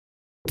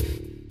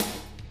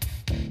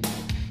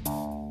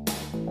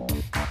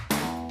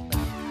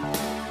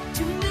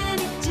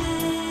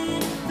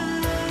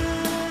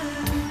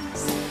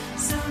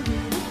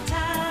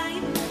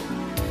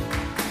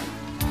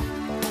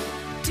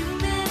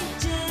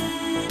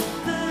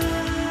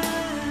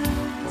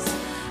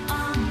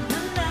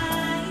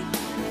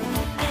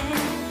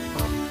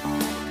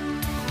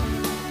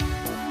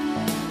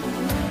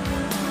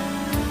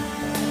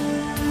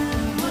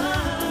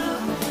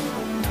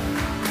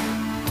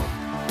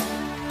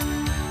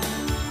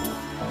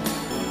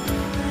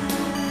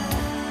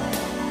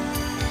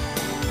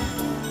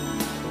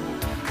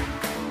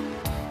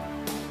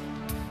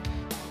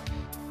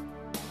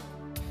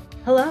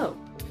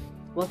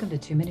Welcome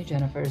to Too Many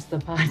Jennifers, the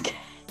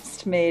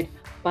podcast made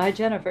by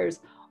Jennifers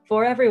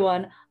for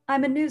everyone.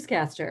 I'm a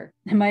newscaster,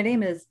 and my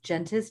name is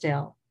Jen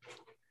Tisdale.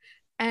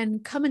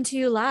 And coming to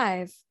you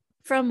live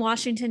from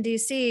Washington,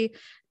 D.C.,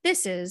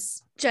 this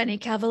is Jenny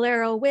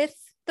Cavallero with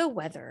the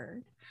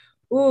weather.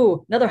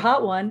 Ooh, another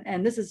hot one,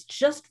 and this is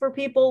just for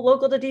people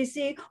local to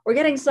D.C. We're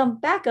getting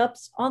some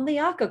backups on the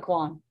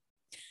Occoquan.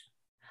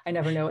 I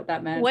never know what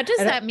that meant. What does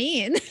that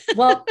mean?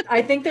 Well,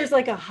 I think there's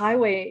like a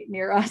highway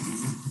near us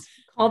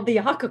called the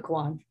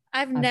Occoquan.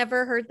 I've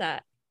never heard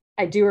that.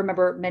 I do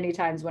remember many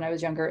times when I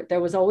was younger, there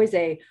was always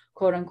a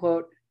quote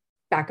unquote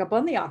backup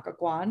on the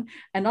Occoquan.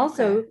 And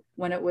also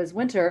when it was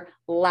winter,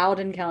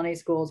 Loudoun County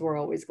schools were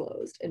always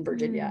closed in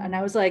Virginia. And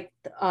I was like,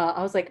 do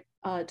those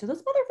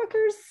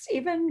motherfuckers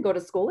even go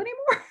to school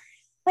anymore?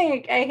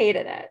 Like, I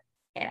hated it.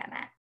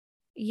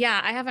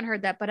 Yeah, I haven't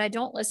heard that, but I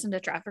don't listen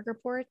to traffic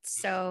reports.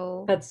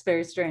 So that's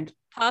very strange.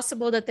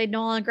 Possible that they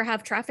no longer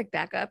have traffic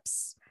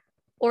backups,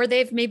 or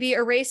they've maybe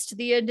erased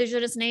the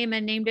indigenous name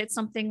and named it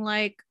something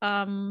like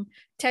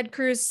Ted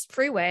Cruz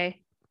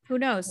Freeway. Who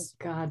knows?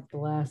 Oh, God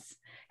bless.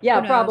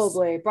 Yeah,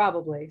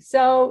 probably.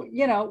 So,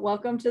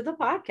 welcome to the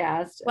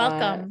podcast.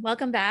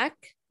 Welcome back.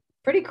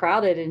 Pretty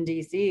crowded in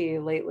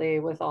DC lately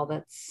with all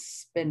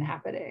that's been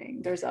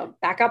happening. There's a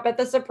backup at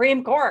the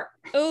Supreme Court.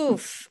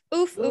 Oof.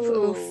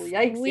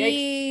 Yikes,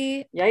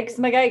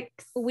 my yikes.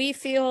 We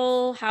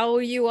feel how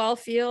you all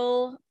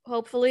feel.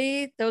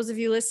 Hopefully, those of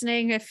you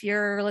listening, if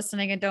you're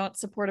listening and don't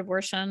support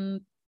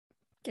abortion,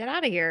 get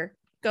out of here.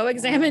 Go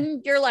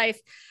examine your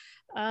life.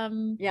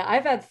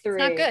 I've had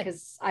 3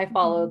 because I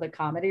follow the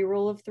comedy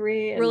rule of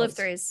 3. Rule of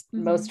threes.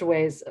 Most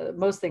ways,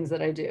 most things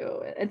that I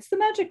do. It's the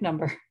magic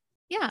number.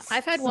 Yeah,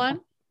 I've had one,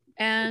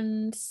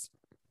 and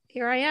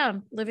here I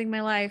am living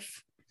my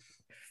life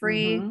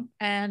free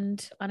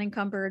and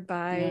unencumbered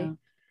by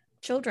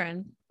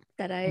children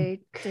that I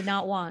did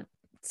not want.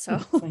 So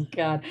thank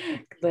God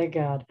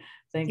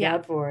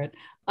for it.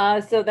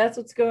 So that's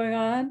what's going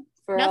on.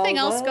 For nothing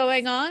else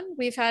going on.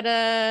 We've had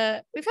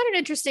an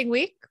interesting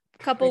week.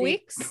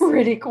 Weeks.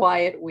 Pretty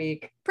quiet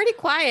week. Pretty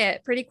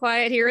quiet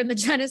here in the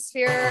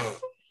Jenisphere.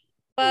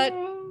 But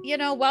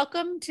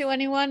welcome to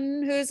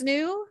anyone who's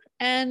new,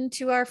 and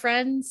to our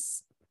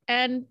friends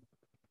and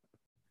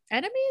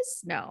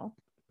enemies. No,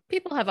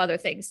 people have other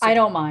things. I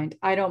don't mind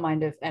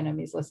if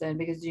enemies listen,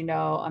 because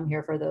I'm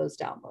here for those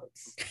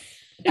downloads.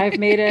 I've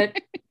made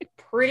it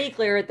pretty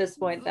clear at this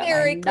point that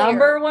my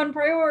number one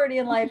priority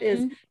in life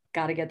is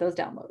gotta get those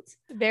downloads.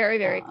 Very,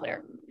 very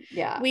clear.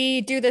 Yeah.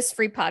 We do this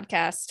free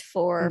podcast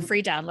for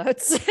free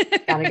downloads.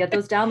 Gotta get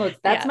those downloads.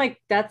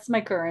 That's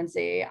my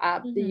currency.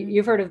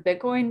 You've heard of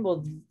Bitcoin?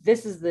 Well,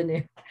 this is the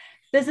new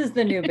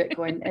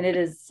Bitcoin, and it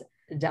is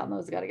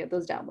downloads. Got to get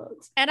those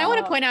downloads. And I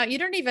want to point out, you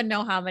don't even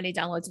know how many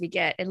downloads we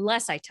get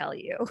unless I tell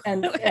you.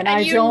 And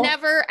you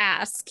never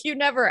ask.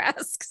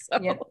 So.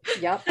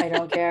 Yep. I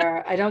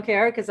don't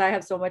care because I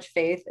have so much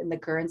faith in the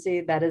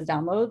currency that is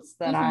downloads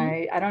that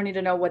I don't need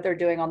to know what they're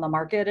doing on the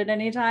market at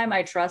any time.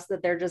 I trust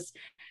that they're just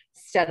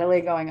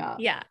steadily going up.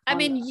 Yeah. I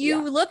mean,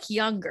 you look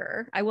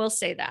younger. I will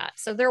say that.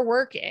 So they're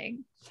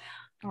working.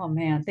 Oh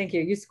man, thank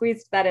you. You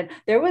squeezed that in.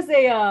 There was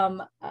a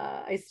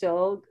I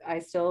still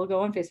go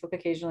on Facebook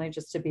occasionally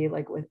just to be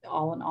like with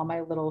all my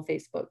little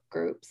Facebook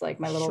groups, like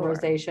my little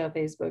rosacea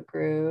Facebook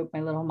group,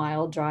 my little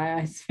mild dry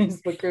eyes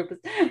Facebook group.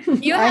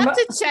 You have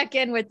to check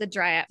in with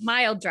the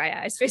mild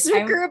dry eyes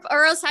Facebook group,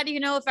 or else how do you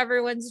know if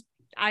everyone's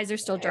eyes are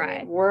still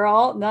dry? We're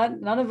all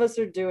none of us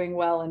are doing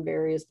well in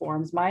various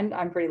forms. Mine,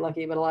 I'm pretty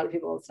lucky, but a lot of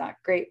people it's not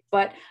great.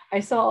 But I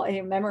saw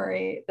a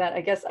memory that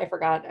I guess I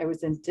forgot. I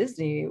was in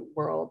Disney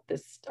World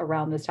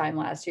around this time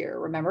last year.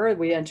 Remember,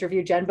 we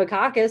interviewed Jen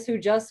Bagakis, who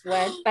just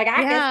went went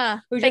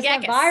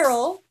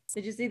viral.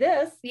 Did you see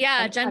this?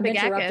 Yeah, Jen Bagakis.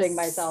 I'm interrupting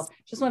myself.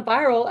 Just went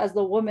viral as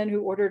the woman who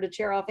ordered a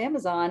chair off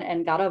Amazon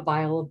and got a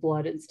vial of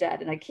blood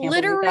instead. And I can't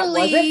believe that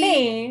wasn't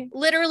me.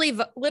 Literally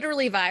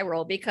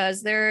viral,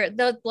 because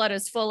the blood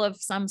is full of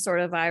some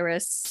sort of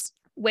virus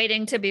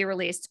waiting to be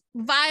released.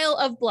 Vial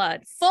of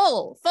blood,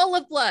 full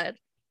of blood.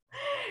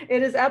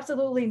 It is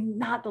absolutely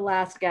not the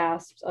last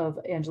gasp of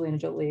Angelina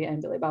Jolie and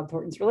Billy Bob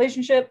Thornton's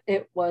relationship.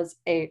 It was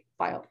a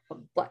vial of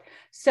blood.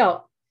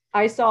 So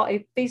I saw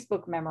a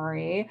Facebook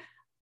memory,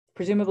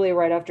 presumably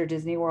right after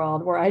Disney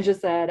World, where I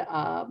just said,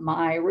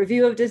 my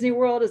review of Disney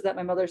World is that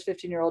my mother's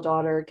 15-year-old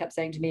daughter kept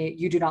saying to me,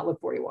 "You do not look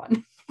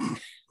 41.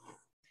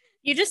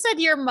 You just said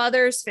your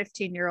mother's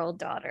 15-year-old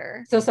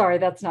daughter. So sorry,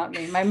 that's not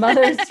me. My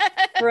mother's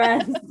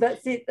friends.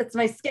 That's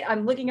my skin.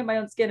 I'm looking at my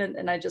own skin,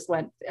 and I just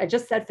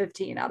said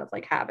 15 out of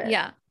like habit.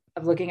 Yeah.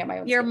 Of looking at my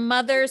own your skin.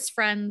 Mother's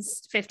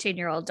friend's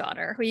 15-year-old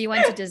daughter who you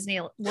went to Disney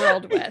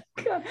World with.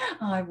 God.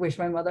 Oh, I wish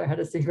my mother had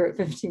a secret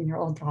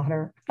 15-year-old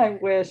daughter. I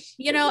wish.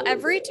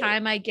 Every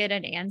time I get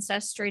an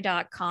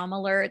ancestry.com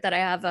alert that I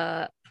have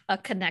a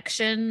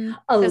connection,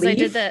 because I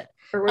did that,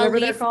 or whatever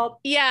they're called.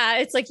 Yeah,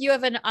 it's like you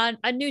have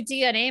a new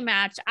DNA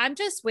match. I'm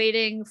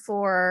waiting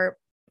for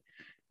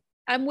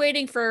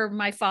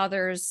my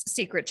father's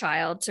secret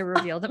child to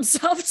reveal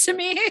themselves to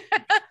me.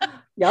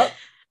 Yep.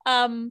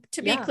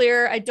 To be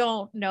clear, I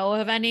don't know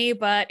of any,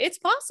 but it's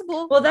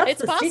possible. Well, that's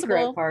it's the possible.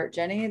 secret part,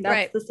 Jenny. That's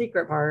Right. the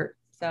secret part.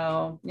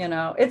 So,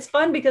 it's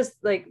fun because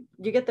like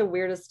you get the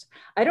weirdest,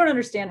 I don't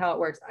understand how it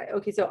works.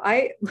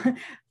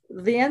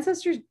 The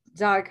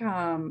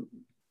ancestry.com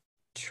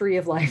tree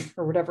of life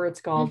or whatever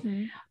it's called,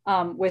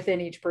 within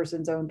each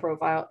person's own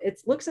profile,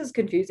 it looks as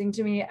confusing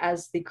to me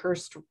as the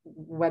cursed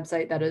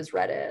website that is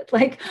Reddit.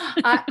 Like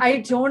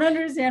I don't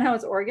understand how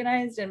it's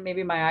organized, and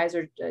maybe my eyes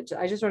are,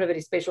 I just don't have any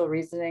spatial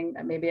reasoning,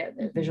 maybe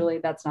visually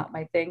that's not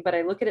my thing, but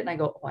I look at it and I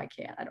go, oh, I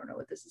don't know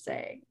what this is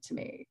saying to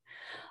me.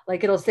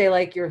 Like it'll say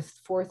like you're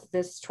fourth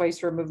this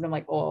twice removed, and I'm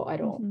like, oh, I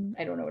don't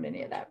know what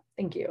any of that,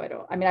 thank you,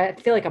 I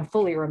feel like I'm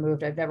fully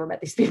removed, I've never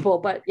met these people,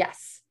 but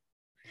yes.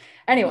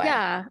 Anyway.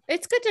 Yeah,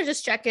 it's good to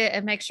just check it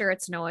and make sure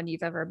it's no one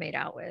you've ever made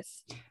out with.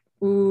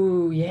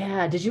 Ooh,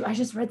 yeah. I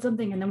just read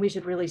something, and then we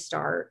should really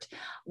start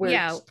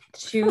where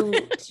two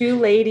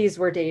ladies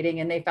were dating,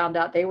 and they found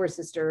out they were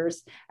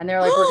sisters, and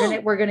they're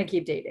like, we're gonna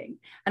keep dating.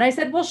 And I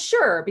said, well,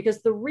 sure,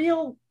 because the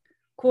real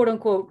quote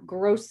unquote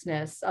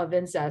grossness of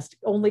incest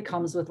only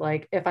comes with,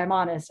 like, if I'm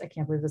honest, I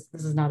can't believe this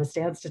is not a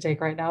stance to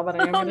take right now, but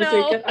I am going to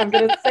take it. I'm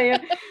going to say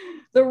it.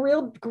 The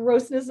real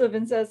grossness of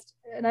incest,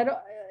 and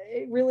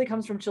it really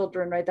comes from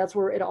children, right? That's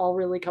where it all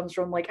really comes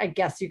from. Like, I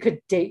guess you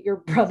could date your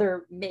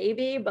brother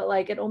maybe, but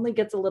like it only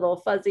gets a little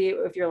fuzzy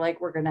if you're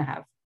like, we're going to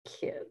have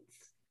kids.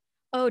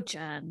 Oh,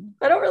 Jen.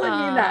 I don't really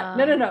mean that.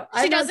 No.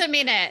 She doesn't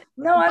mean it.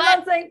 No, I'm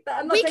not saying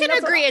that. We can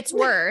agree it's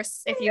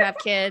worse if you have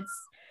kids.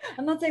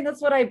 I'm not saying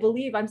that's what I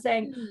believe. I'm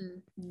saying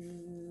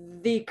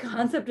the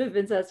concept of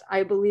incest,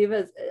 I believe,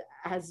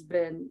 has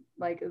been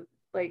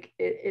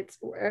it's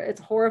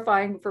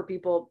horrifying for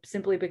people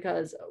simply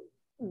because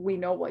we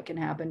know what can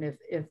happen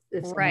if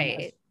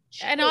right.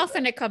 And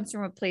often it comes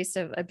from a place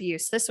of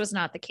abuse. This was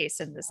not the case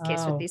in this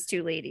case with these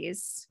two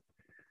ladies.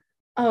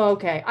 Oh,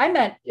 okay. I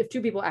meant if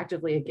two people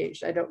actively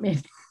engaged. I don't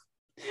mean.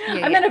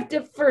 I meant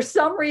if for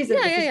some reason.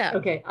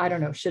 Okay, I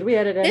don't know. Should we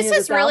edit any of this?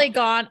 This has really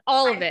gone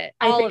all of it.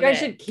 I think I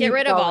should get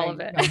rid of all of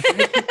it. No,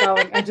 keep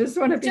going. I just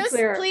want to be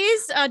clear.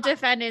 Please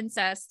defend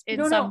incest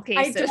in some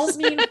cases. I don't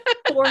mean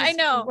I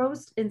know.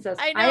 Roast incest.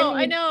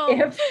 I know.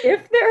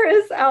 If there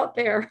is out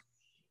there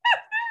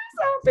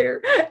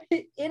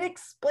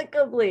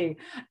inexplicably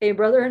a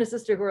brother and a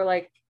sister who are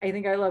like, I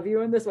think I love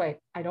you in this way.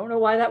 I don't know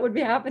why that would be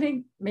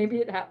happening. Maybe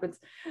it happens.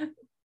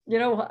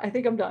 I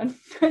think I'm done.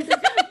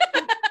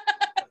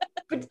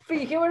 But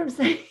you get what I'm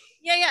saying?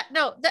 Yeah.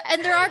 No,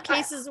 and there are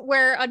cases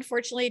where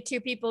unfortunately two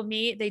people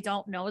meet, they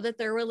don't know that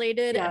they're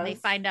related, and they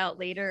find out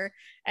later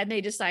and they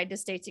decide to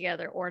stay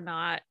together or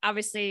not.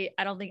 Obviously,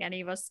 I don't think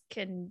any of us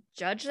can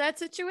judge that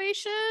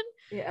situation.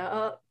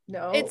 Yeah,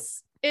 no.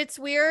 It's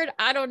weird.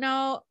 I don't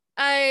know.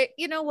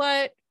 You know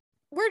what?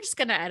 We're just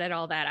gonna edit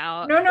all that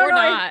out. No,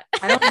 not.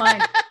 I don't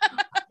mind.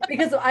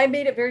 Because I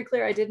made it very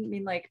clear I didn't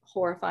mean like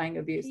horrifying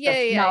abuse.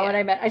 That's not what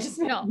I meant. I just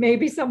meant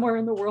maybe somewhere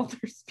in the world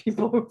there's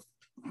people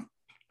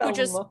who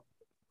just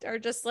are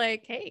just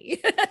like,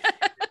 hey.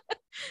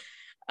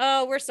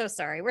 Oh, we're so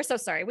sorry. We're so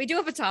sorry. We do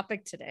have a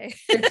topic today.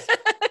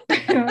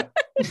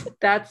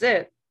 That's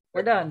it.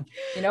 We're done.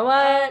 You know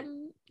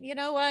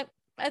what?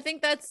 I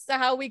think that's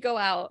how we go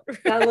out.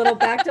 Got a little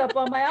backed up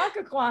on my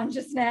Occoquan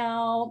just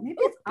now. Maybe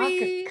it's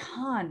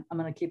Occoquan. I'm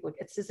gonna keep looking.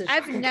 It's just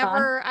I've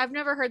never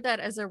heard that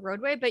as a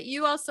roadway, but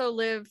you also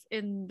live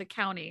in the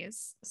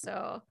counties,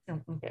 so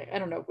okay. I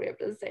don't know if we have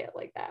to say it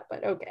like that,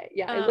 but okay.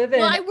 Yeah, I live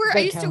in.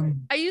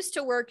 I used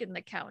to work in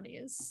the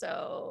counties,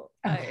 so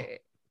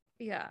Okay,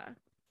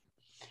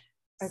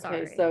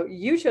 Sorry. So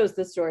you chose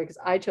this story because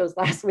I chose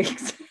last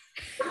week's.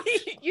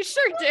 You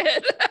sure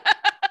did.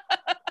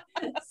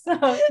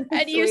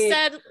 And you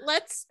said,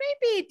 let's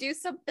maybe do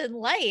something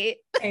light.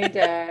 I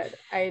did.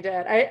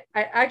 I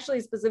actually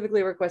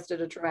specifically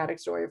requested a traumatic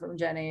story from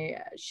Jenny.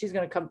 She's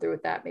going to come through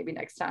with that maybe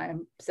next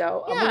time.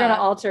 So we're going to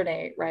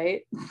alternate,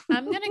 right?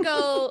 I'm going to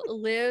go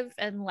live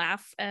and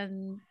laugh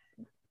and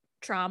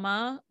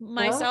trauma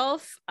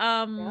myself.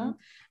 I'm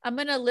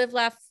going to live,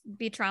 laugh,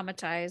 be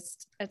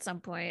traumatized at some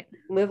point.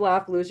 Live,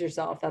 laugh, lose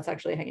yourself. That's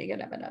actually hanging in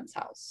Eminem's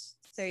house.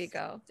 There you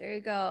go.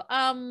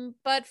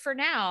 But for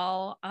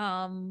now,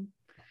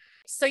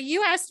 so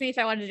you asked me if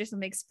I wanted to do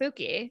something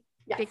spooky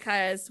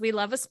because we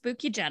love a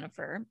spooky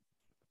Jennifer.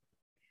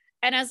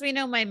 And as we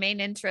know, my main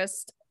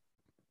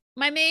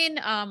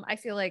I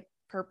feel like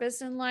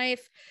purpose in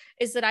life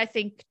is that I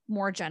think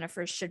more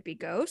Jennifers should be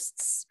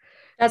ghosts.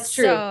 That's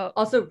true. So,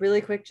 also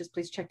really quick, just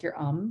please check your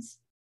ums.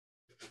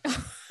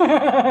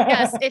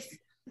 Yes.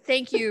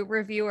 Thank you,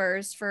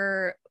 reviewers,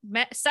 for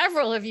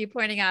several of you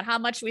pointing out how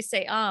much we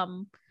say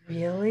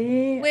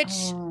Really? Which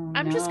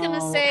I'm just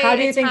gonna say. How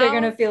do you think they're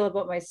gonna feel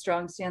about my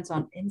strong stance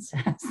on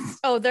incest?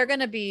 Oh, they're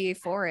gonna be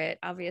for it,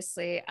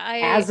 obviously.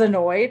 As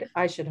annoyed?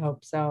 I should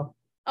hope so.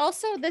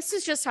 Also, this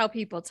is just how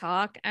people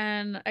talk.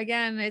 And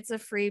again, it's a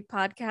free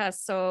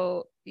podcast.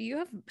 So you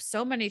have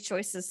so many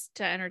choices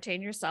to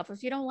entertain yourself.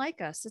 If you don't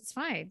like us, it's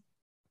fine.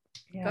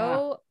 Yeah.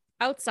 Go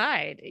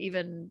outside,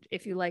 even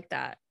if you like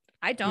that.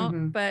 I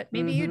don't, but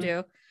maybe you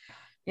do.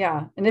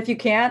 Yeah. And if you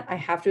can't, I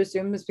have to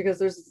assume it's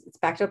because it's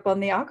backed up on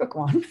the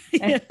Occoquan.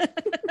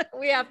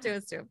 We have to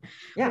assume.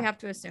 Yeah. We have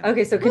to assume.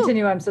 Okay, so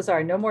continue. I'm so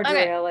sorry. No more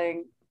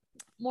derailing.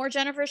 More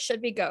Jennifer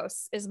should be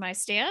ghosts is my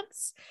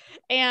stance.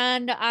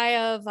 And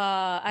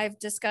I've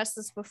discussed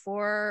this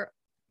before.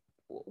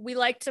 We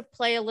like to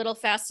play a little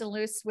fast and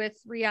loose with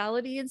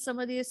reality in some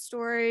of these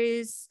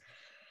stories.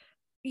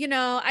 You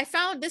know, I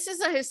found this is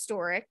a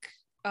historic.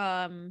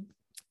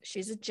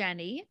 She's a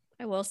Jenny,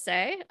 I will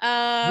say.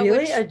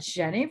 Really? A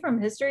Jenny from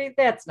history?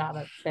 That's not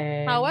a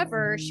thing.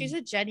 However, she's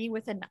a Jenny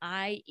with an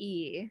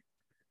IE.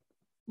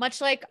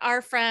 Much like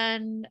our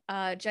friend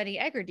Jenny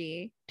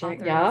Eggerty,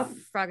 author of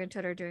Frog and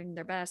Toad Are Doing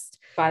Their Best.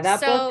 Buy that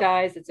book,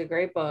 guys. It's a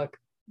great book.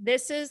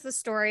 This is the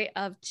story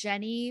of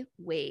Jenny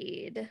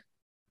Wade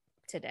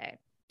today.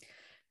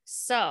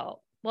 So,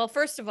 well,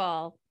 first of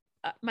all,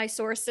 my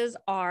sources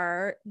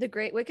are the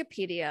Great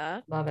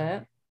Wikipedia. Love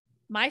it.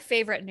 My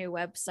favorite new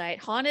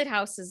website,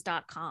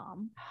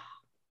 hauntedhouses.com.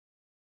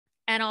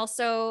 And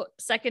also,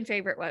 second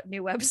favorite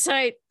new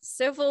website,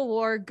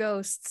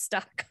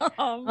 civilwarghosts.com.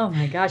 Oh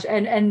my gosh.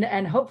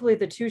 And hopefully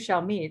the two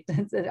shall meet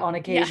on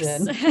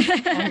occasion.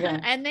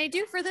 Yes. And they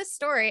do for this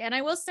story. And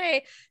I will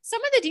say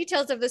some of the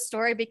details of this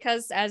story,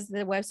 because as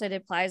the website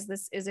implies,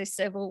 this is a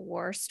Civil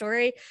War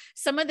story.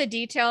 Some of the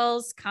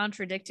details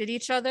contradicted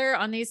each other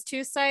on these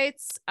two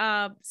sites.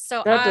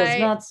 So that does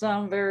not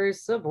sound very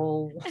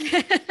civil.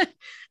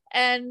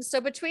 And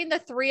so between the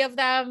three of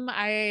them,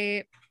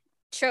 I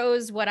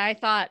chose what I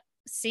thought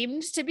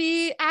seemed to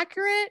be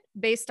accurate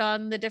based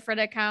on the different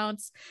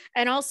accounts,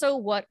 and also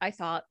what I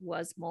thought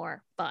was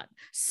more fun.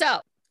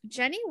 So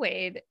Jenny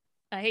Wade,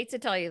 I hate to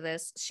tell you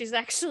this, she's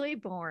actually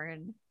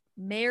born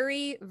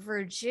Mary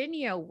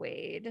Virginia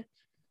Wade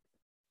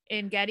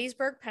in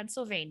Gettysburg,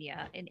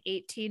 Pennsylvania in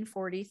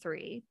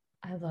 1843.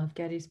 I love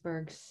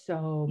Gettysburg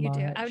so much.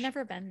 You do? I've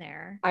never been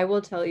there. I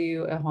will tell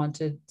you a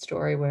haunted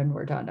story when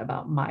we're done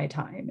about my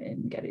time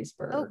in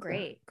Gettysburg. Oh,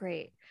 great.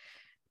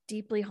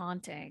 Deeply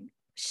haunting.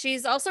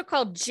 She's also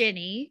called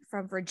Ginny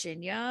from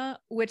Virginia,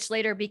 which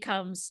later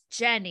becomes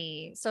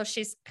Jenny. So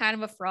she's kind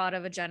of a fraud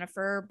of a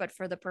Jennifer, but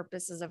for the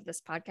purposes of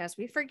this podcast,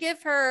 we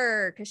forgive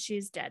her because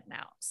she's dead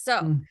now.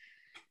 So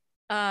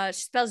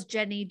she spells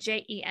Jenny,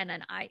 Jennie.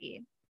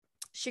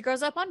 She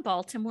grows up on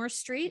Baltimore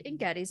Street in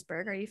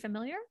Gettysburg. Are you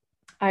familiar?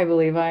 I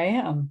believe I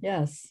am.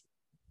 Yes.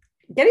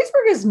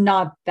 Gettysburg is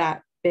not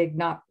that big,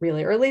 not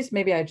really, or at least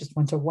maybe I just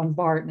went to one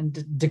part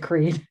and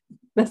decreed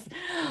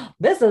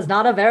this is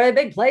not a very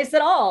big place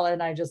at all,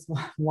 and I just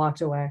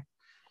walked away.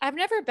 I've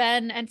never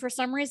been, and for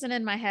some reason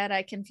in my head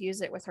I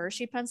confuse it with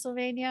Hershey,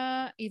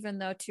 Pennsylvania, even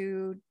though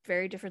two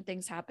very different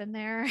things happen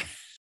there.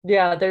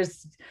 Yeah,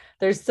 there's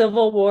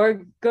Civil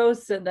War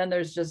ghosts, and then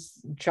there's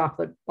just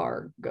chocolate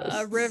bar ghosts.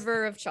 A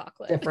river of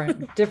chocolate.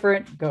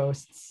 different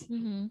ghosts.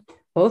 Mm-hmm.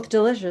 Both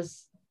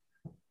delicious.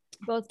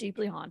 Both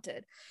deeply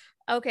haunted.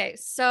 Okay,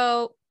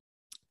 so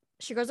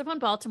she grows up on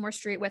Baltimore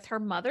Street with her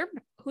mother,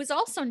 who's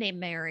also named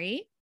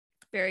Mary.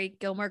 Very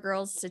Gilmore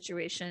Girls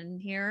situation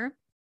here.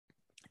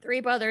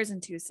 3 brothers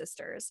and 2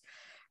 sisters.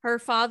 Her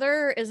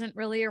father isn't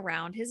really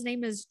around. His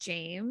name is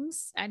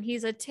James, and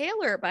he's a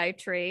tailor by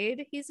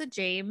trade. He's a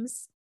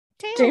James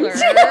Taylor.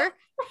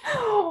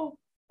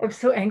 I'm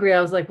so angry. I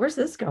was like, where's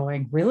this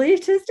going? Really,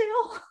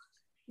 Tisdale?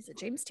 He's a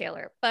James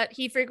Taylor, but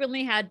he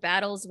frequently had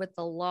battles with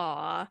the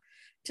law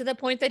to the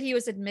point that he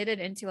was admitted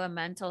into a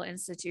mental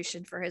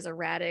institution for his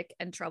erratic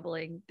and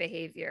troubling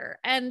behavior.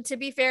 And to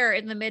be fair,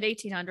 in the mid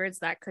 1800s,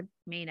 that could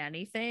mean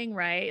anything,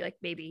 right? Like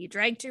maybe he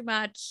drank too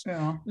much,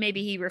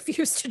 maybe he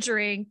refused to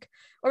drink,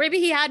 or maybe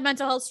he had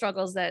mental health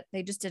struggles that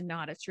they just didn't know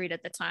how to treat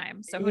at the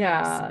time. So who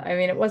knows? I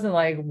mean, it wasn't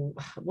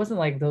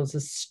like those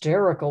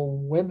hysterical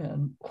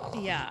women.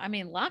 Yeah, I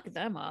mean, lock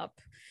them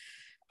up.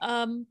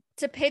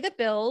 To pay the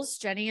bills,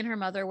 Jenny and her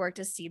mother worked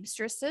as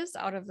seamstresses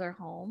out of their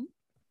home.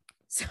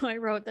 So I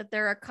wrote that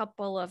there are a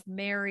couple of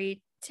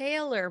Mary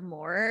Taylor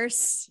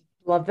Moores.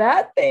 Love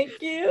that.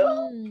 Thank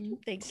you.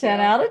 Thank 10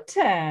 you. out of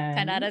 10.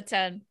 10 out of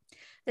 10.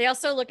 They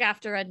also look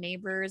after a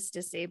neighbor's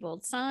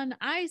disabled son,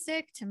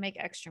 Isaac, to make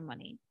extra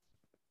money.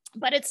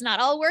 But it's not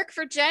all work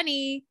for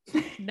Jenny.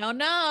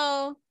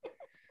 No.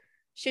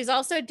 She's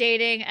also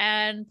dating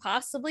and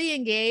possibly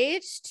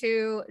engaged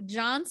to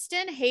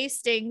Johnston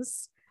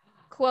Hastings,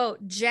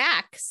 quote,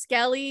 Jack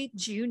Skelly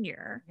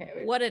Jr.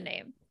 What a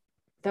name.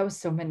 That was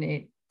so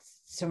many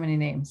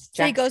names.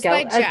 So he goes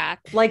by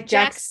Jack. Like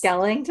Jack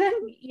Skellington?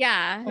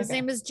 Yeah. His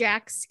name is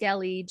Jack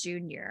Skelly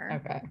Jr.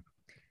 Okay.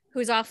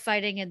 Who's off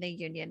fighting in the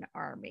Union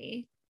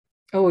Army.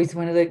 Oh, he's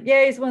one of the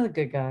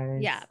good guys.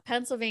 Yeah.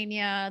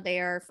 Pennsylvania. They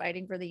are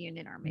fighting for the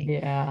Union Army.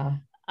 Yeah.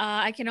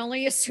 I can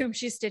only assume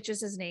she stitches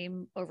his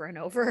name over and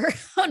over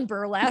on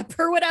burlap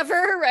or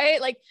whatever,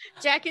 right? Like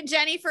Jack and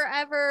Jenny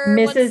forever.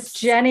 Mrs.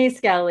 Jenny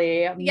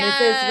Skelly,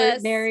 yes.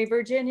 Mrs. Mary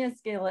Virginia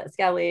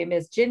Skelly,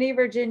 Miss Jenny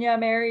Virginia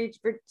Mary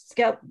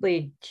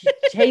Skelly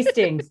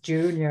Hastings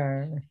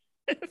Jr.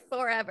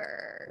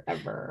 Forever.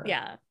 Ever.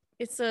 Yeah.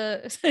 It's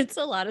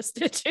a lot of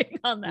stitching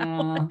on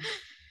that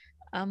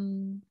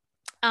one.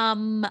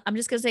 I'm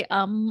just gonna say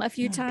a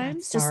few Oh, God,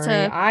 times just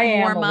sorry. to I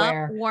am warm up.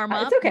 aware. Warm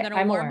It's up. I'm okay. gonna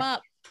I'm warm aware.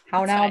 up.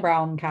 How It's now, fine.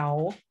 brown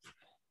cow?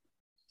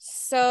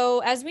 So,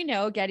 as we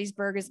know,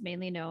 Gettysburg is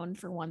mainly known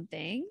for one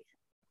thing,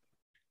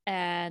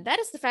 and that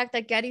is the fact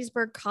that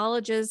Gettysburg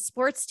College's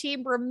sports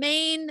team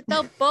remain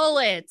the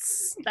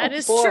Bullets. That Oh,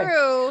 is boy.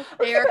 true.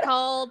 They Okay, are but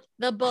called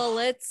the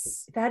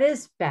Bullets. that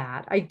is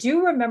bad. I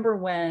do remember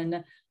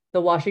when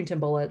the Washington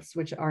Bullets,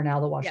 which are now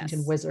the Washington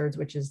Yes. Wizards,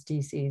 which is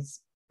DC's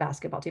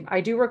basketball team,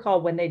 I do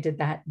recall when they did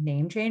that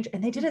name change,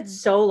 and they did it Mhm.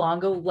 so long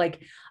ago. Like,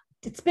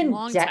 it's been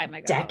Long time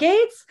ago.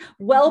 decades,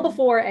 well Mhm.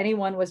 before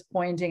anyone was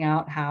pointing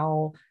out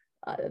how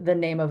the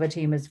name of a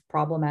team is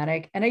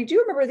problematic. And I do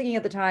remember thinking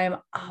at the time,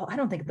 oh, I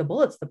don't think the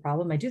bullet's the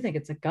problem. I do think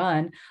it's a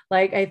gun.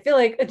 Like, I feel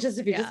like it's just,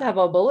 if you just Yeah. have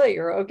a bullet,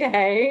 you're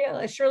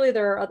okay. Surely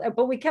there are,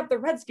 but we kept the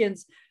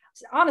Redskins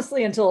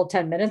honestly until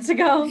 10 minutes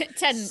ago.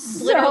 10,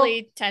 So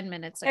literally 10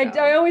 minutes ago.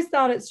 I always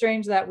thought it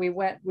strange that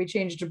we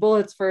changed to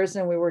bullets first,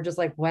 and we were just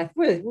like, what?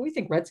 We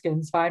think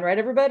Redskins fine, right,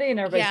 everybody? And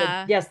everybody said,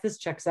 Yeah. yes, this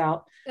checks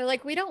out. They're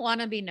like, we don't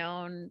want to be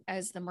known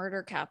as the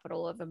murder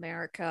capital of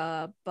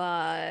America,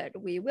 but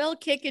we will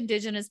kick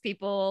indigenous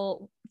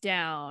people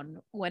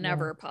down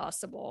whenever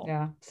possible.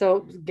 Yeah. So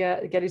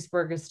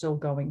Gettysburg is still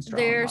going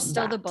strong. They're on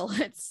still the that.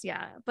 Bullets.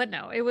 Yeah. But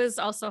no, it was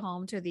also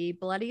home to the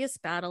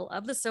bloodiest battle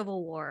of the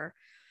Civil War,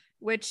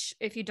 which,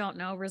 if you don't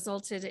know,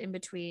 resulted in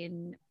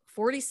between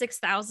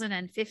 46,000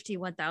 and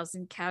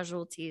 51,000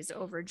 casualties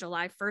over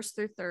July 1st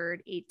through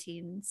 3rd,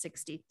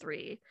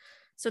 1863.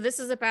 So this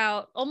is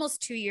about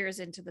almost 2 years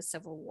into the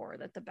Civil War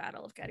that the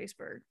Battle of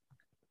Gettysburg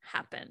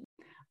happened.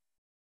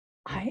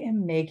 I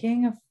am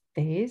making a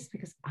face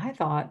because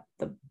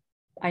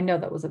I know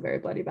that was a very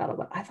bloody battle,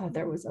 but I thought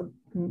there was an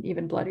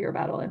even bloodier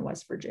battle in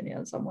West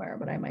Virginia somewhere,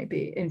 but I might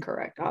be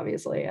incorrect,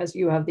 obviously, as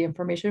you have the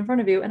information in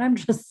front of you.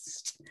 And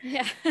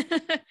Yeah.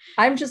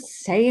 I'm just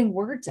saying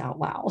words out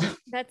loud.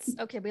 That's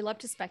okay. We love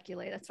to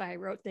speculate. That's why I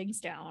wrote things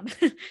down.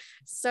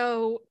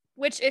 So,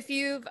 which, if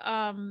you've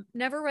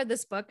never read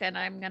this book, and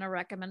I'm going to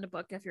recommend a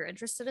book if you're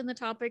interested in the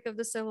topic of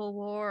the Civil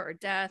War or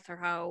death or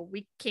how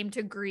we came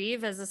to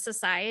grieve as a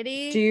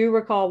society. Do you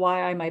recall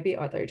why I might be?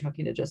 Oh, I thought you were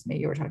talking to just me.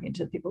 You were talking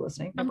to the people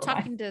listening. I'm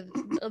talking to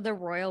the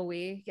royal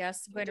we.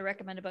 Yes, I'm going to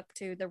recommend a book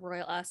to the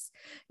royal us.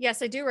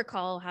 Yes, I do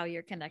recall how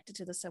you're connected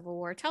to the Civil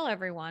War. Tell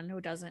everyone who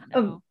doesn't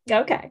know.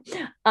 Okay.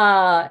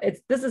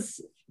 This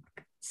is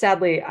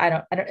sadly, I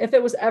don't if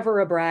it was ever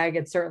a brag,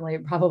 it's certainly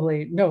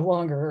probably no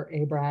longer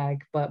a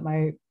brag, but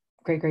my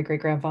great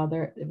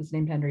grandfather, it was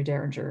named Henry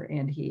Derringer,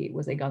 and he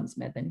was a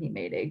gunsmith, and he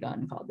made a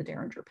gun called the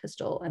Derringer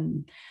pistol,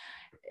 and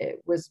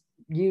it was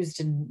used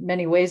in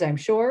many ways, I'm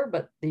sure,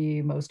 but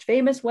the most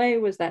famous way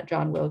was that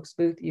John Wilkes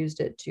Booth used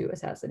it to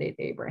assassinate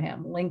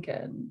Abraham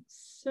Lincoln.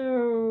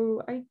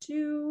 So I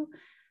do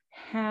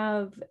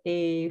have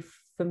a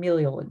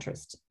familial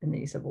interest in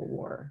the Civil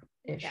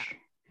War-ish. Yeah.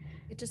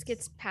 It just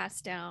gets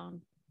passed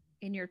down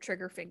in your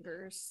trigger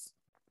fingers.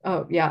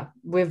 Oh yeah,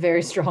 we're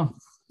very strong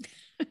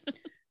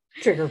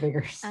trigger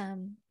fingers.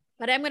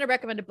 But I'm going to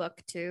recommend a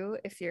book too,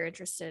 if you're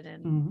interested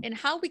in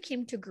how we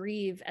came to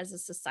grieve as a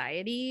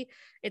society.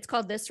 It's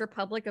called This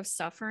Republic of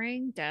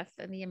Suffering, Death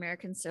and the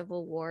American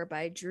Civil War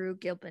by Drew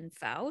Gilpin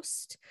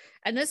Faust.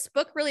 And this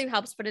book really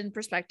helps put in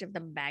perspective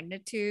the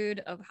magnitude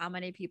of how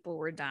many people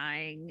were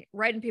dying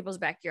right in people's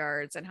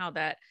backyards, and how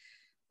that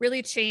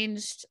really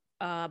changed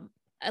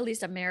at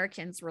least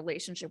Americans'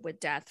 relationship with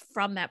death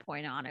from that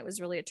point on. It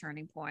was really a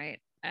turning point.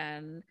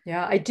 And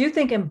yeah, I do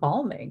think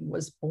embalming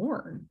was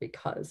born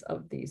because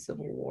of the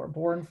Civil War,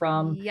 born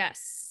from,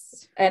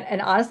 yes.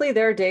 And honestly,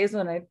 there are days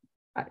when I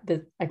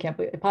can't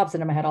believe it pops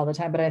into my head all the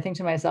time, but I think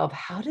to myself,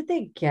 how did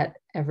they get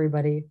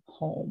everybody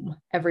home?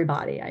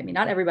 Everybody, I mean,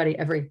 not everybody,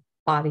 everybody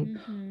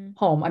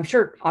home. I'm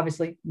sure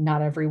obviously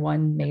not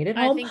everyone made it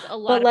home. I think a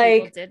lot of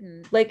people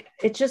didn't. Like,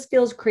 it just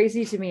feels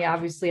crazy to me.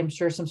 Obviously, I'm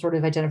sure some sort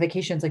of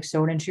identifications like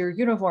sewn into your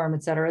uniform,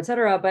 et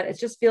cetera, but it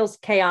just feels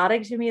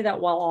chaotic to me that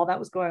while all that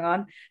was going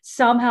on,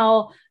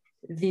 somehow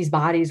these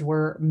bodies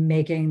were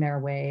making their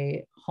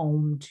way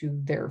home to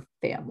their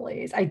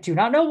families. I do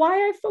not know why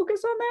I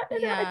focus on that,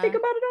 and I think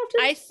about it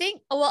often. I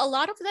think, well, a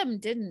lot of them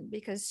didn't,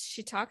 because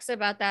she talks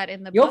about that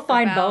in the book. You'll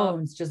find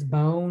bones, just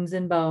bones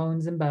and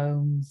bones and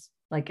bones,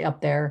 like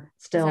up there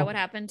still. Is that what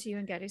happened to you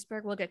in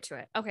Gettysburg? We'll get to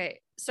it. Okay.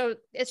 So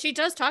she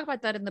does talk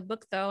about that in the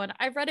book though. And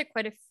I've read it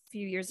quite a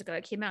few years ago.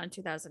 It came out in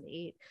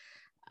 2008.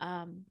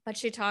 But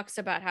she talks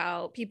about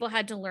how people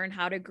had to learn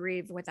how to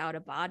grieve without a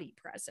body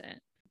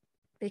present,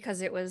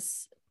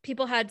 because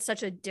people had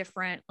such a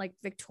different, like,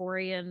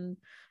 Victorian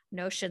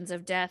notions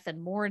of death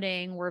and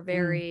mourning were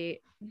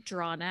very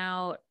drawn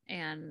out.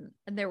 And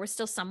there was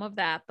still some of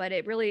that, but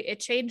it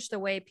changed the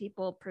way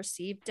people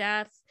perceived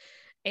death.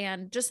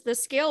 And just the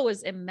scale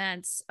was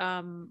immense.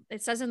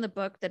 It says in the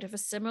book that if a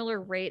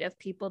similar rate of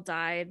people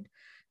died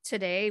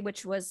today,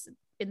 which was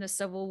in the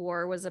Civil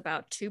War, was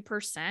about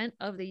 2%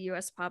 of the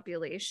US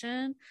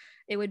population,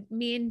 it would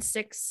mean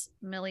 6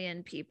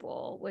 million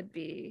people would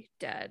be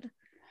dead.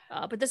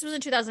 But this was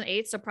in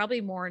 2008, so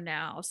probably more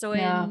now. So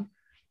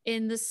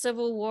In the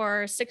Civil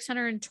War,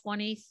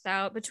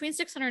 between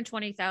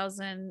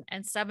 620,000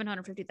 and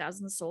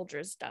 750,000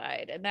 soldiers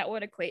died. And that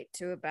would equate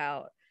to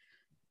about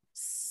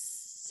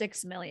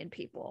 6 million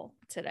people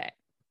today.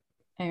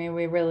 I mean,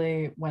 we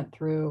really went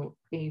through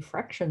a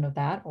fraction of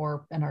that,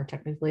 and are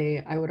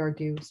technically, I would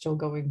argue, still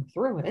going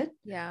through it.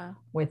 Yeah.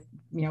 With,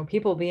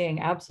 people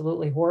being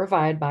absolutely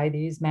horrified by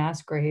these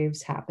mass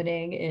graves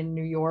happening in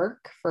New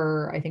York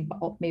for, I think,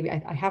 maybe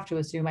I have to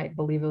assume, I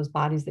believe it was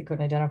bodies they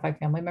couldn't identify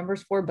family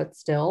members for, but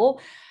still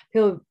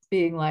people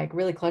being like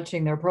really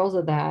clutching their pearls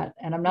at that.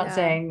 And I'm not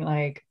saying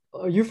like,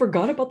 oh, you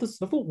forgot about the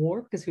Civil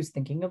War, because who's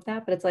thinking of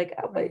that? But it's like,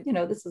 oh, but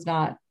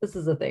this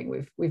is a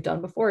thing we've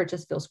done before. It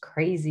just feels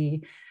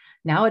crazy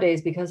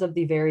nowadays because of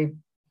the very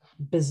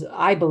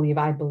I believe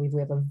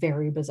we have a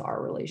very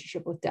bizarre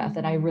relationship with death.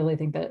 And I really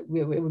think that it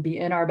would be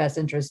in our best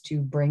interest to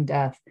bring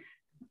death,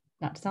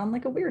 not to sound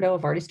like a weirdo,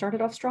 I've already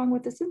started off strong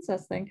with this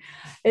incest thing,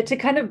 to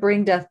kind of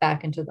bring death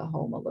back into the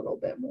home a little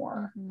bit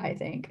more. I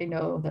think, I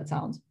know that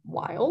sounds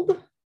wild,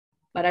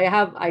 but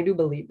I do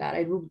believe that.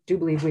 I do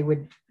believe we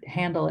would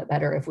handle it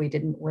better if we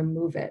didn't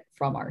remove it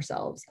from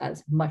ourselves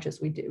as much as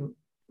we do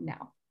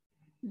now.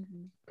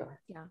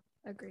 Yeah,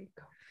 agree.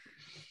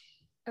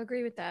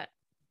 Agree with that.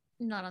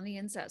 Not on the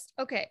incest.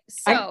 Okay,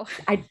 so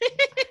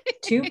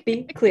to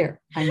be clear,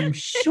 I'm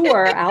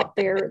sure out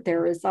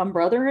there is some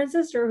brother and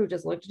sister who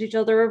just looked at each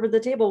other over the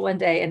table one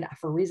day, and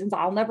for reasons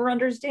I'll never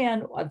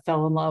understand, I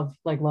fell in love,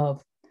 like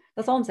love.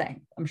 That's all I'm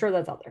saying. I'm sure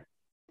that's out there.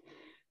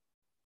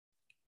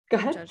 Go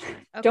ahead. Okay.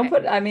 Don't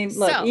put. I mean,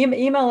 look.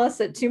 Email us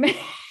at 2 minutes.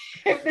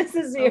 If this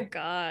is you. Oh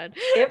God.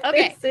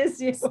 If this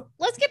is you.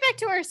 Let's get back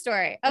to our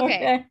story.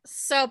 Okay.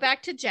 So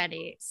back to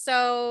Jenny.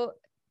 So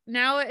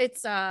now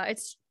it's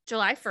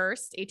July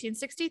 1st,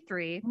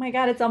 1863. Oh my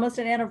God, it's almost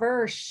an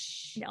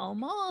anniversary.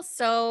 Almost.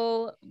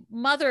 So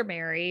Mother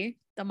Mary,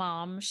 the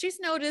mom, she's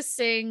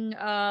noticing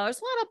there's a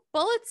lot of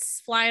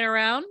bullets flying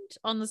around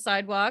on the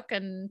sidewalk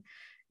and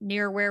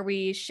near where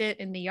we shit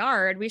in the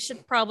yard. We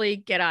should probably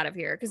get out of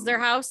here because their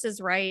house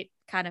is right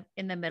kind of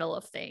in the middle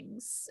of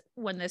things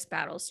when this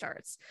battle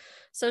starts.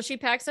 So she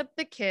packs up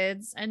the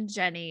kids and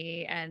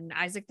Jenny and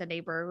Isaac, the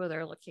neighbor who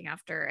they're looking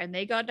after, and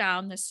they go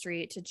down the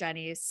street to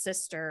Jenny's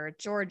sister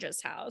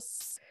Georgia's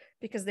house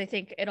because they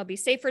think it'll be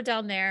safer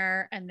down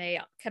there, and they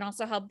can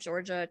also help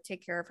Georgia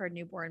take care of her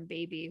newborn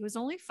baby who's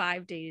only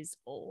 5 days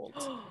old.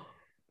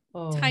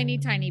 Tiny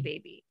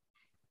baby.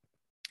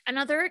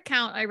 Another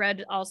account I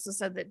read also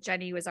said that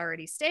Jenny was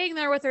already staying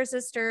there with her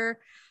sister,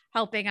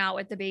 helping out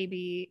with the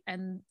baby,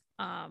 and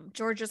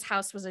Georgia's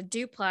house was a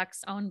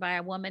duplex owned by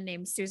a woman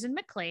named Susan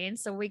McLean.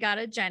 So we got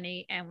a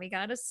Jenny and we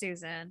got a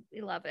Susan.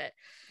 We love it.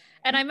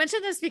 And I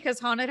mentioned this because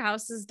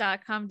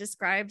hauntedhouses.com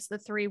describes the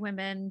three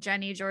women,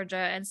 Jenny, Georgia,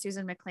 and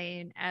Susan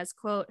McLean, as,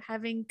 quote,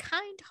 having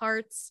kind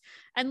hearts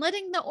and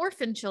letting the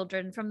orphan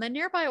children from the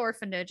nearby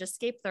orphanage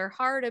escape their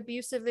hard,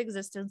 abusive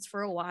existence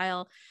for a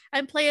while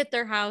and play at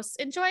their house,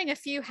 enjoying a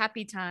few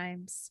happy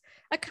times.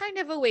 A kind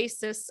of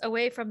oasis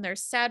away from their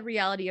sad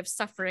reality of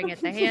suffering at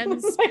the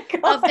hands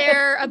of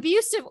their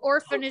abusive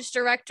orphanage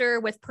director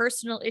with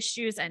personal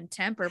issues and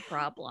temper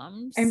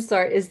problems. I'm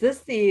sorry. Is this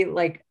the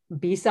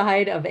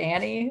B-side of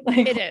Annie?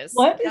 Like, it is.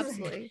 What is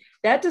absolutely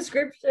that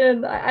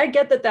description? I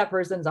get that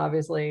person's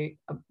obviously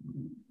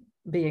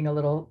being a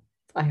little,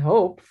 I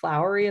hope,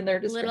 flowery in their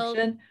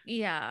description.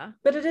 Yeah.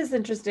 But it is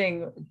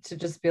interesting to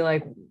just be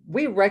like,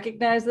 we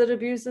recognize that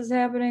abuse is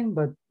happening,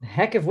 but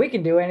heck, if we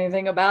can do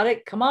anything about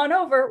it, come on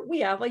over.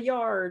 We have a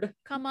yard.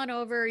 Come on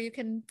over. You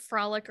can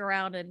frolic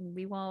around and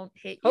we won't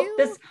hit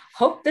you.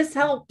 Hope this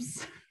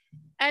helps.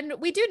 And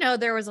we do know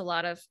there was a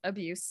lot of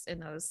abuse in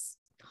those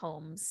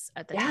homes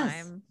at the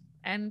time,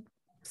 and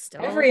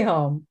still every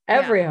home.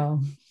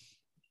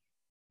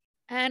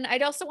 And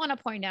I'd also want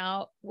to point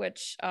out,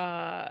 which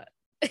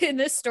in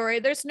this story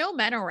there's no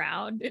men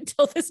around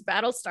until this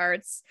battle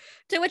starts,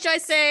 to which I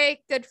say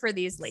good for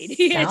these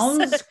ladies.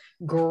 Sounds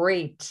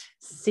great.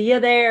 See you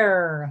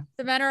there.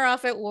 The men are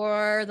off at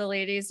war, the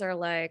ladies are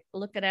like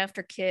looking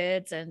after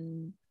kids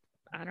and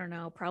I don't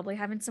know, probably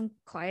having some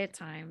quiet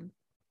time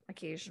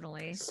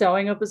occasionally,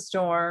 sewing up a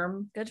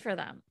storm. Good for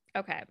them.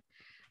 Okay.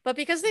 But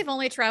because they've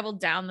only traveled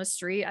down the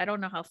street, I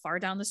don't know how far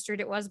down the street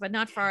it was, but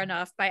not far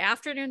enough. By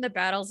afternoon, the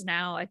battle's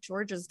now at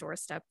Georgia's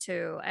doorstep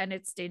too. And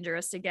it's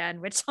dangerous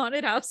again, which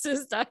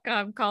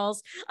hauntedhouses.com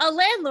calls a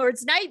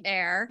landlord's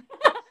nightmare.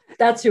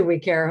 That's who we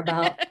care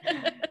about.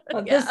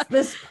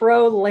 This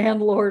pro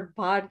landlord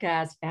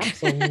podcast.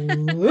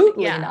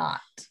 Absolutely not.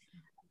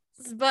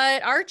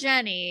 But our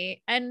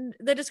Jenny, and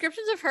the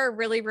descriptions of her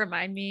really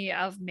remind me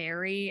of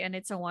Mary and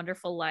It's a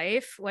Wonderful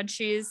Life, when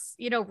she's,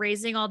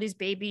 raising all these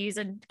babies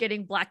and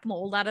getting black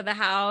mold out of the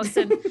house,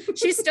 and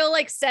she's still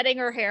like setting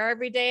her hair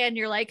every day, and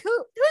you're like,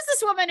 who's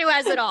this woman who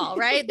has it all,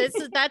 right?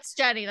 That's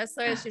Jenny. That's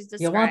the way she's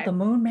described. You want the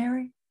moon,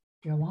 Mary?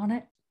 You want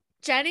it?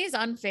 Jenny's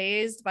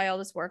unfazed by all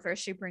this warfare.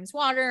 She brings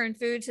water and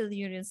food to the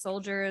Union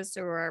soldiers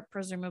who are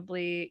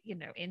presumably,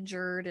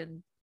 injured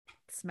and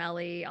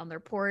smelly on their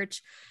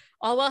porch,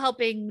 all while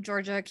helping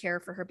Georgia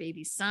care for her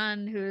baby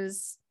son,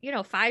 who's,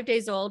 5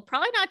 days old,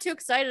 probably not too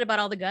excited about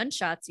all the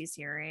gunshots he's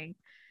hearing.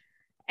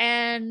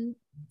 And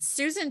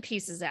Susan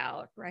pieces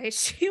out, right?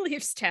 She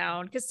leaves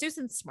town because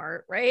Susan's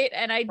smart, right?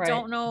 And I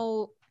don't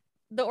know,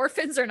 the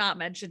orphans are not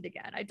mentioned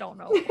again. I don't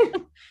know.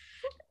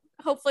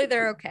 Hopefully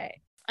they're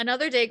okay.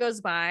 Another day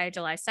goes by,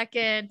 July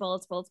 2nd,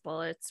 bullets, bullets,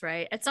 bullets,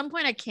 right? At some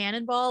point, a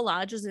cannonball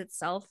lodges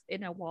itself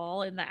in a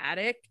wall in the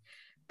attic,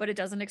 but it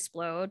doesn't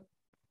explode.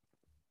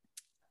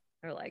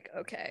 They're like,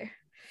 okay,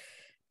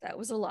 that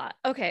was a lot.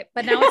 Okay,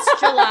 but now it's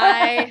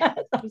July.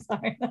 I'm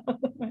sorry.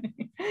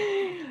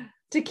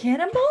 Do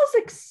cannonballs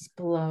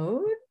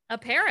explode?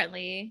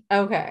 Apparently.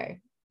 Okay.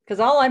 Because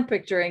all I'm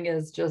picturing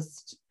is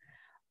just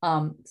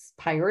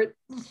pirate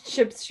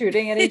ships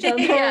shooting at each other.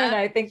 Yeah. And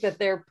I think that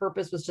their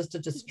purpose was just to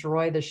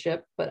destroy the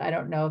ship, but I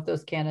don't know if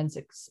those cannons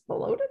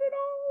exploded at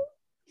all.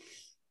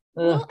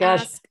 We'll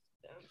gosh. ask.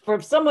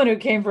 For someone who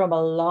came from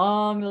a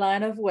long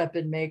line of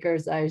weapon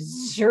makers, I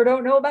sure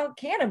don't know about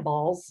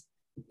cannonballs.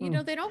 You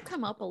know, they don't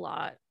come up a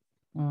lot.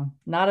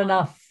 Not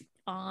enough.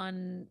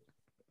 On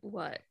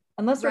what?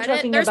 Unless we're Reddit?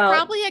 talking There's about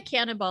probably a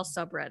cannonball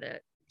subreddit.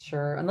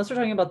 Sure. Unless we're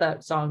talking about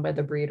that song by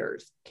the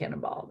Breeders,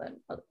 Cannonball, then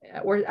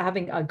we're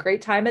having a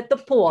great time at the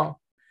pool.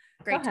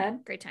 Great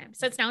time.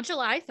 So it's now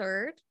July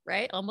 3rd,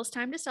 right? Almost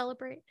time to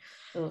celebrate.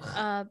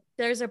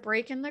 There's a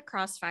break in the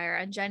crossfire,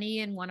 and Jenny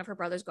and one of her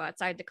brothers go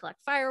outside to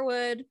collect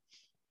firewood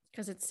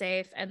because it's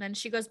safe. And then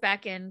she goes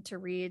back in to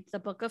read the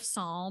book of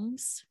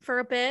Psalms for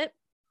a bit.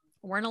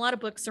 There weren't a lot of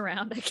books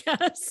around, I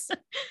guess.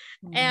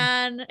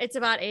 And it's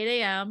about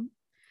 8 a.m.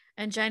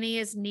 And Jenny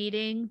is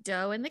kneading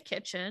dough in the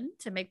kitchen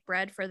to make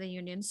bread for the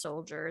Union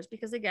soldiers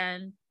because,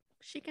 again,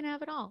 she can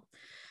have it all.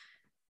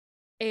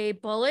 A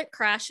bullet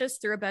crashes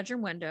through a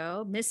bedroom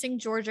window, missing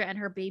Georgia and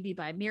her baby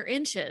by mere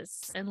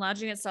inches and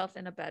lodging itself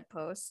in a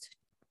bedpost,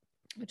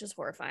 which is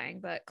horrifying,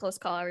 but close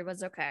call,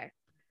 everyone's okay.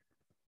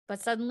 But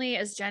suddenly,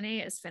 as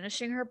Jenny is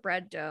finishing her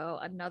bread dough,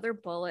 another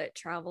bullet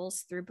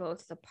travels through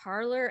both the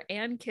parlor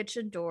and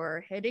kitchen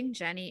door, hitting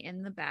Jenny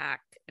in the back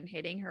and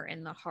hitting her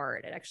in the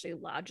heart. It actually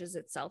lodges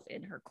itself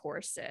in her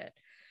corset,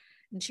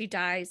 and she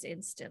dies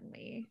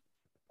instantly.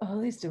 Oh, at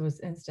least it was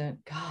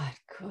instant. God.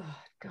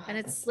 And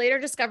it's later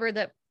discovered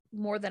that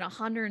more than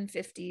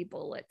 150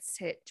 bullets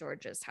hit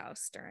Georgia's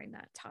house during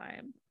that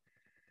time.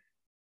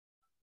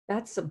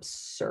 That's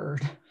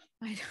absurd.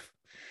 I know.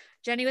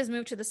 Jenny was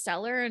moved to the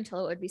cellar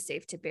until it would be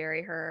safe to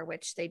bury her,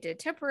 which they did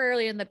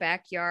temporarily in the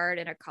backyard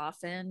in a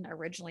coffin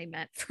originally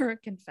meant for a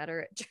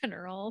Confederate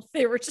general.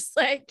 They were just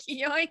like,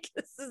 yoink,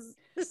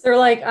 they're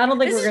like, I don't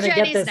think we're going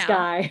to get this now.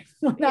 guy.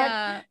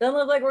 Yeah. Doesn't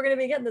look like we're going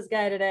to be getting this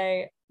guy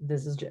today.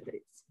 This is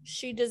Jenny's.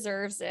 She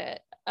deserves it.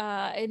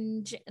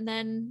 And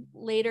then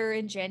later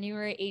in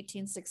January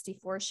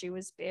 1864, she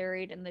was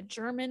buried in the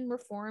German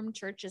Reformed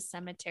Church's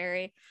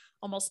cemetery.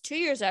 Almost 2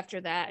 years after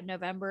that, in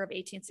November of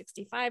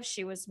 1865,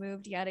 she was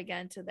moved yet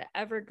again to the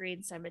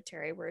Evergreen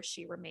Cemetery, where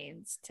she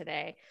remains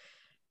today.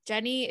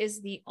 Jenny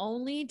is the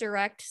only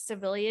direct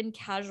civilian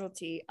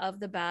casualty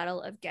of the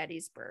Battle of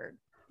Gettysburg.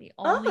 The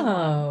only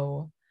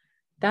one.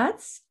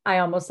 I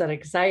almost said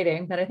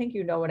exciting, but I think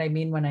you know what I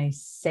mean when I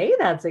say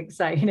that's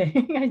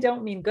exciting. I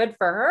don't mean good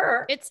for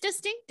her. It's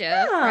distinctive.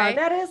 Yeah, right?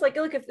 That is like,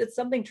 look, if it's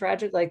something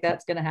tragic like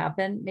that's going to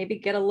happen, maybe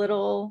get a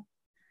little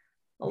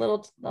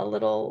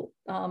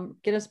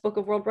Guinness Book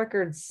of World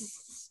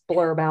Records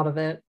blurb out of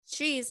it.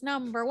 She's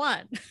number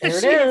one. There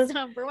it is.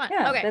 Number one.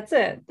 Yeah, okay. That's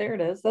it. There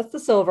it is. That's the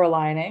silver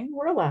lining.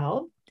 We're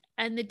allowed.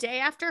 And the day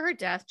after her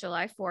death,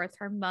 July 4th,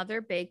 her mother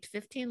baked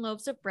 15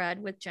 loaves of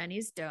bread with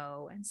Jenny's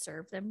dough and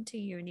served them to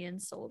Union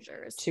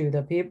soldiers. To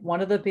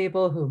one of the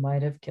people who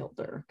might have killed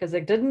her, because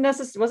it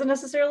wasn't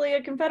necessarily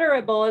a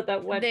Confederate bullet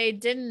that went. They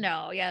didn't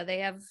know. Yeah, they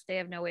have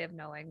no way of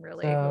knowing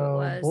really who it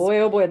was. Boy,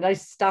 oh boy,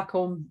 nice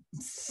Stockholm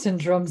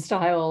syndrome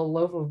style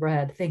loaf of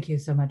bread. Thank you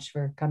so much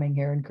for coming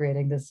here and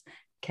creating this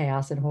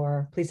chaos and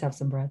horror. Please have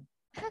some bread.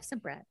 Have some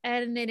bread.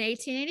 And in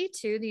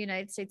 1882, the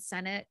United States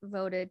Senate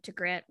voted to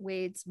grant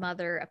Wade's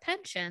mother a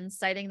pension,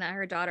 citing that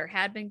her daughter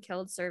had been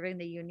killed serving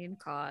the Union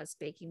cause,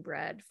 baking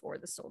bread for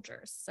the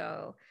soldiers.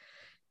 So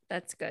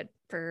that's good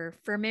for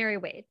Mary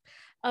Wade.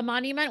 A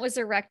monument was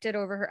erected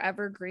over her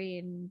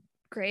evergreen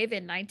grave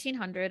in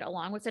 1900,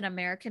 along with an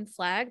American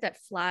flag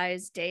that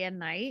flies day and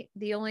night.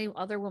 The only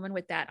other woman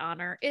with that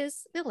honor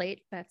is the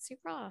late Betsy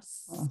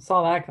Ross. Oh,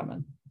 saw that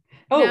coming.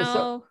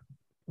 So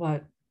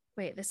what?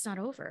 Wait, this is not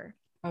over.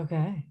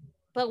 Okay.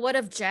 But what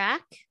of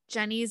Jack,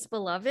 Jenny's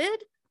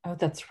beloved? Oh,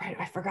 that's right.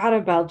 I forgot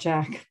about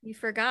Jack. You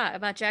forgot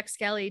about Jack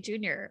Skelly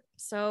Jr.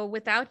 So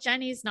without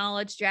Jenny's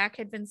knowledge, Jack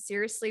had been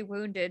seriously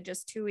wounded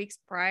just 2 weeks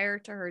prior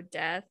to her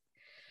death.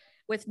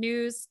 With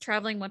news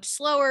traveling much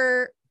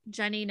slower,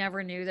 Jenny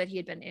never knew that he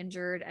had been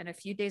injured. And a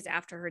few days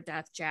after her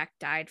death, Jack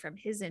died from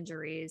his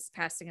injuries,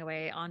 passing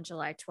away on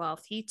July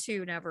 12th. He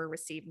too never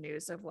received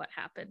news of what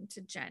happened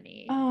to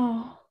Jenny.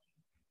 Oh.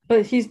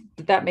 But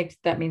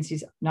that means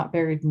he's not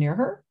buried near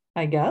her,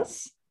 I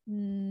guess.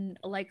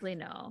 Likely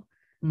no.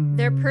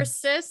 There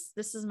persists,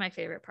 this is my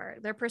favorite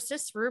part, there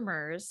persists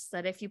rumors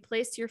that if you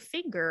place your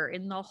finger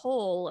in the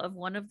hole of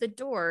one of the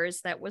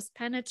doors that was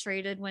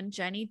penetrated when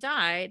Jenny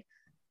died,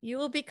 you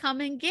will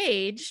become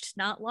engaged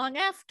not long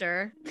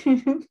after.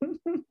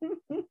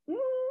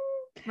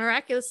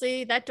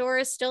 Miraculously, that door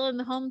is still in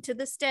the home to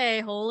this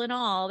day, hole and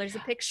all. There's a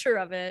picture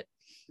of it.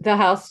 The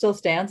house still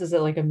stands. Is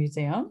it like a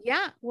museum?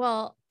 Yeah.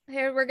 Well,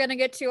 here we're going to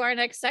get to our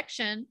next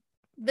section.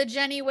 The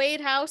Jenny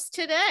Wade house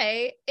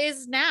today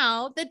is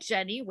now the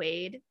Jenny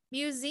Wade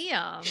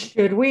Museum.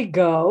 Should we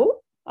go?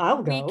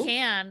 I'll go. We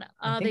can.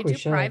 I They think we do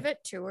should.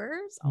 private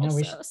tours No, also.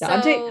 we should.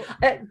 So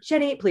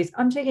Jenny, please.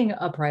 I'm taking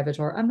a private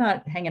tour. I'm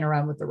not hanging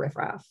around with the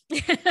riffraff.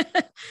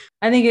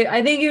 I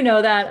think you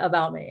know that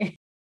about me.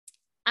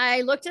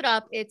 I looked it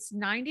up. It's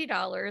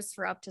 $90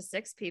 for up to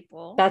 6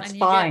 people. That's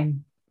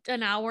fine.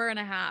 An hour and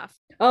a half.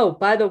 Oh,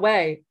 by the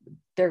way,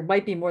 there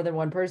might be more than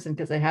one person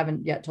because I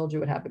haven't yet told you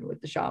what happened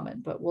with the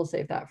shaman, but we'll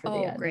save that for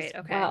the end. Great.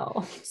 Okay.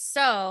 Wow.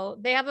 So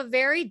they have a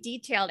very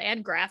detailed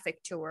and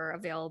graphic tour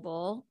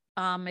available.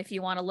 If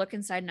you want to look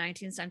inside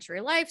 19th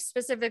century life,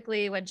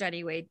 specifically when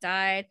Jenny Wade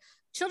died.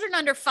 Children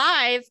under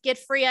 5 get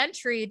free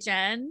entry,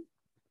 Jen.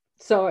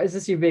 So is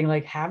this you being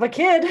like, have a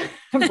kid,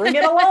 bring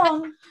it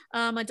along?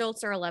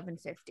 Adults are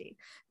 $11.50.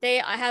 They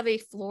have a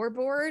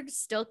floorboard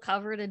still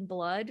covered in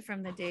blood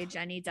from the day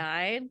Jenny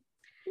died.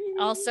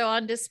 Also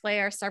on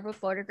display are several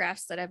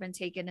photographs that have been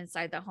taken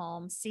inside the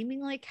home,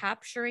 seemingly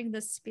capturing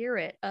the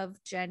spirit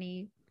of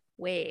Jenny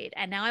Wade.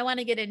 And now I want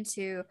to get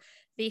into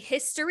the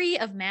history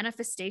of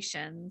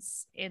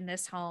manifestations in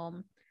this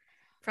home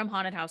from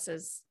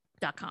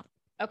hauntedhouses.com.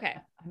 Okay.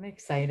 I'm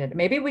excited.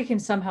 Maybe we can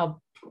somehow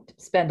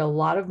spend a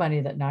lot of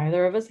money that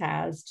neither of us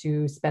has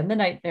to spend the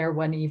night there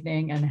one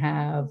evening and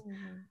have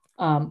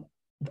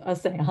a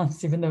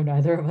seance, even though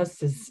neither of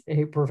us is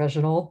a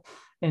professional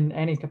in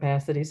any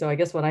capacity. So I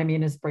guess what I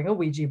mean is bring a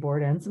Ouija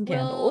board and some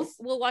candles.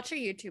 We'll watch a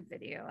YouTube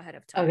video ahead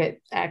of time. Okay.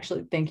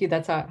 Actually, thank you.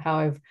 That's how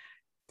I've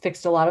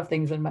fixed a lot of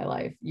things in my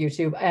life,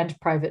 YouTube and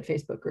private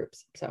Facebook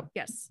groups. So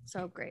yes.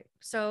 So great.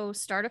 So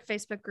start a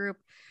Facebook group.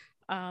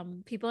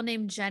 People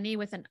named Jenny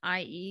with an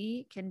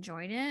IE can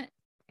join it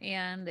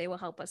and they will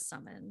help us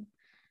summon.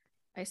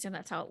 I assume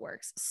that's how it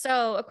works.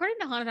 So according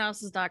to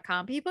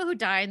hauntedhouses.com, people who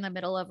die in the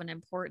middle of an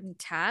important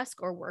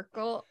task or work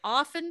goal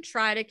often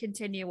try to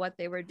continue what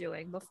they were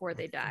doing before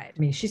they died. I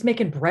mean, she's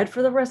making bread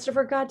for the rest of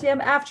her goddamn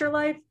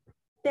afterlife.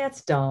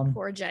 That's dumb.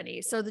 Poor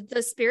Jenny. So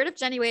the spirit of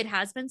Jenny Wade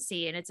has been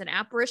seen. It's an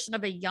apparition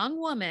of a young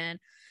woman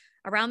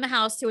around the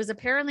house who is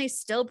apparently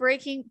still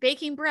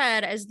baking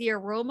bread as the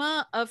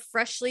aroma of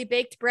freshly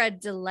baked bread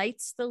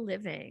delights the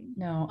living.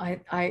 No,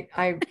 I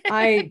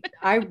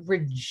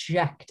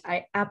reject.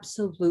 I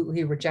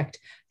absolutely reject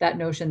that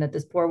notion that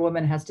this poor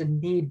woman has to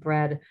knead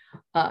bread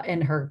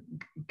in her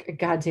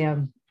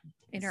goddamn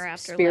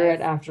spirit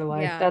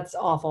afterlife. Yeah. That's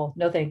awful.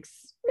 No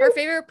thanks. Her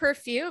favorite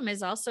perfume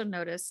is also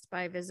noticed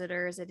by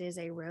visitors. It is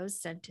a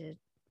rose-scented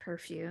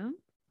perfume.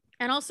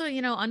 And also,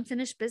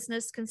 unfinished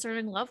business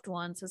concerning loved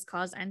ones has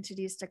caused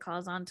entities to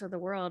cause onto the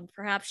world.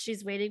 Perhaps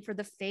she's waiting for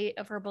the fate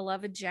of her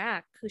beloved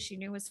Jack, who she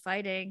knew was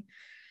fighting,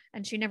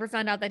 and she never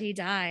found out that he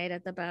died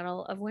at the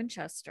Battle of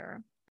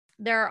Winchester.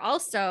 There are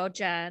also,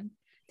 Jen,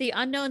 the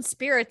unknown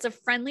spirits of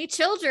friendly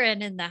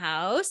children in the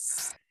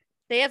house.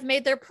 They have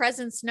made their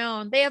presence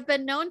known. They have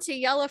been known to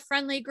yell a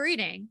friendly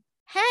greeting.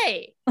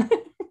 Hey!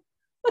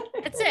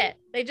 That's it.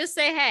 They just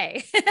say,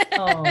 hey.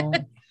 Oh.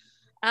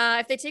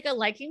 If they take a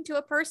liking to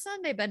a person,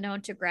 they've been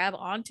known to grab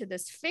onto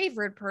this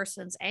favored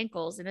person's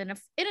ankles in an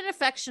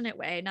affectionate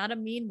way, not a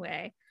mean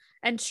way,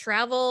 and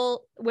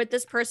travel with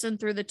this person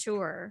through the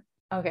tour.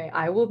 Okay,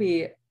 I will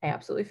be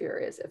absolutely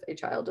furious if a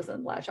child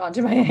doesn't latch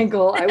onto my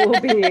ankle. I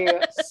will be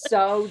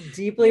so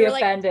deeply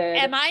offended.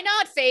 Am I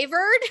not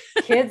favored?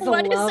 Kids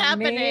what love is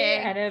happening? Me,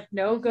 and if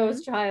no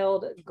ghost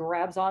child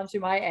grabs onto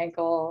my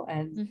ankle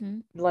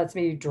and lets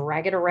me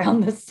drag it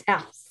around this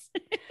house,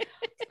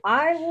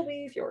 I will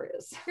be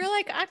furious. You're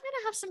like, I'm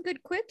gonna have some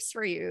good quips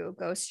for you,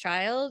 ghost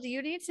child.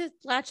 You need to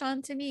latch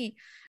on to me.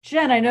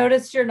 Jen, I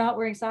noticed you're not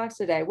wearing socks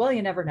today. Well,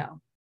 you never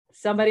know.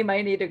 Somebody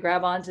might need to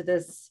grab onto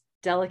this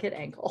delicate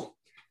ankle.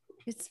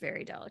 It's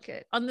very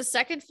delicate. On the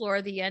second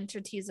floor, the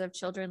entities of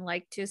children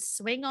like to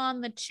swing on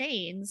the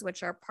chains,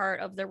 which are part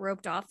of the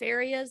roped off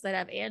areas that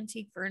have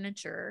antique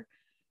furniture,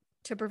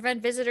 to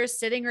prevent visitors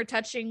sitting or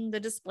touching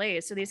the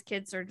displays. So these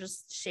kids are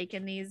just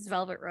shaking these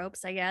velvet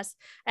ropes, I guess.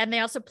 And they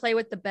also play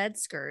with the bed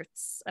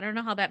skirts. I don't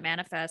know how that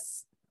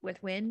manifests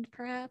with wind,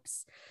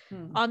 perhaps.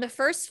 On the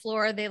first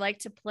floor, they like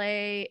to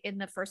play in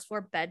the first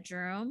floor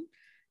bedroom.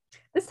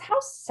 This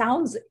house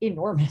sounds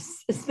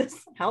enormous. Is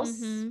this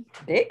house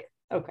big?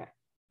 Okay.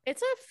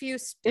 It's a few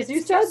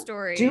you said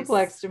stories.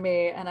 Duplex to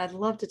me, and I'd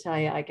love to tell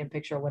you I can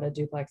picture what a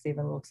duplex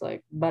even looks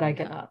like, but I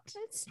cannot.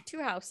 It's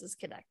 2 houses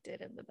connected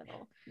in the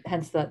middle.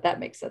 Hence that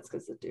makes sense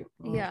because it do.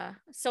 Yeah.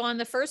 So on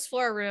the first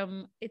floor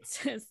room, it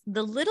says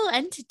the little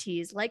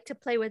entities like to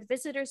play with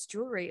visitors'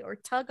 jewelry or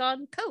tug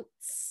on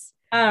coats.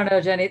 I don't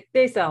know, Jenny.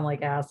 They sound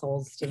like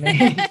assholes to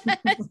me.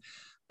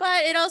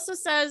 But it also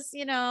says,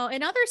 in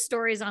other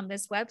stories on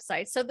this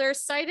website, so they're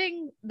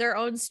citing their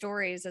own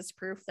stories as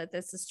proof that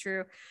this is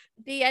true.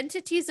 The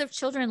entities of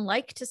children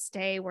like to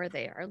stay where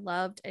they are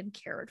loved and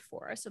cared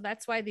for. So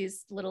that's why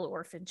these little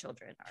orphan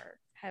children are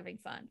having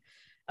fun.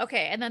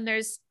 Okay. And then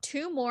there's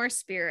 2 more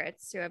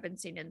spirits who have been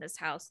seen in this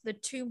house. The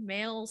 2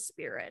 male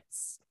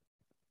spirits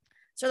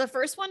So the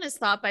first one is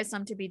thought by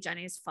some to be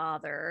Jenny's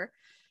father,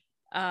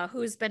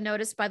 who's been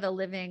noticed by the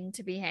living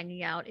to be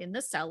hanging out in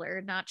the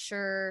cellar. Not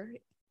sure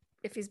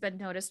if he's been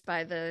noticed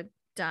by the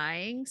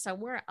dying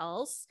somewhere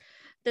else.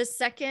 The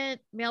second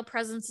male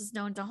presence is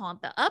known to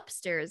haunt the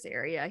upstairs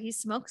area. He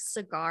smokes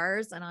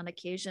cigars and on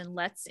occasion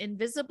lets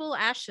invisible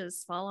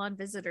ashes fall on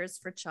visitors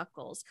for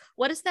chuckles.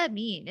 What does that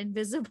mean?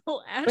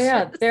 Invisible ashes? But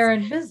yeah, they're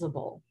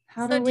invisible.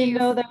 How So do we you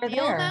know they're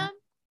feel there?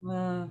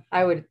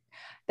 I would,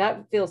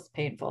 that feels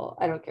painful.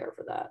 I don't care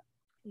for that.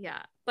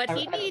 Yeah, but I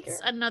he don't needs care.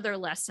 another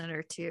lesson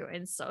or two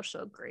in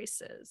social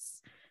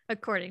graces,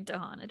 according to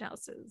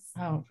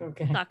hauntedhouses.com. Oh,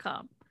 okay.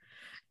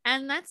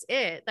 And that's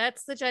it.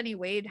 That's the Jenny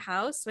Wade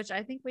house, which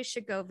I think we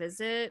should go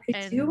visit.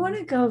 I do want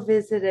to go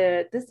visit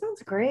it. This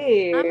sounds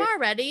great. I'm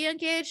already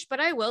engaged, but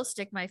I will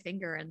stick my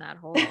finger in that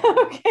hole.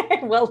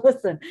 Okay. Well,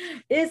 listen,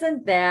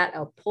 isn't that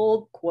a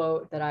pulled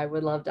quote that I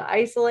would love to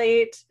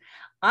isolate?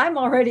 I'm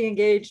already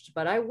engaged,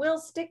 but I will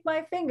stick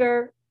my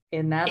finger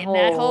in that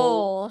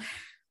hole.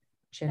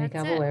 Jenny That's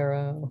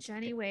Caballero.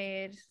 Jenny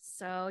Wade.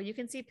 So you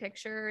can see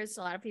pictures.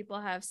 A lot of people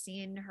have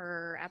seen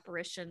her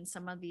apparition.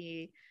 Some of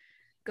the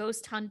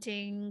ghost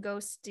hunting,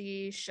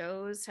 ghosty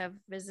shows have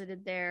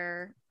visited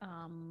there.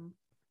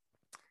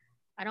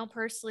 I don't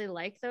personally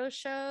like those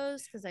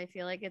shows because I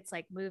feel like it's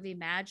like movie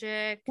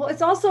magic. Well,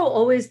 it's also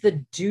always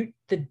the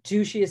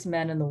douchiest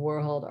men in the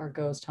world are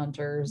ghost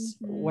hunters,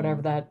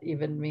 whatever that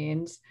even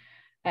means.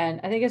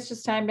 And I think it's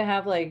just time to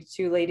have like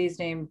two ladies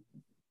named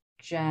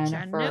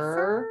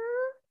Jennifer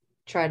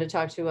try to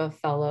talk to a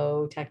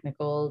fellow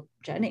technical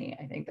Jenny.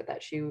 I think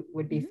that she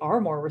would be far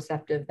more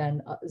receptive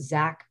than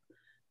Zach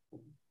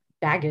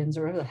Baggins,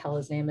 or whatever the hell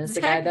his name is,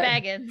 the guy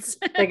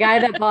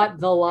that bought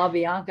the La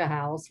Bianca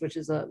house, which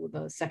is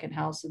the second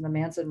house in the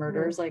Manson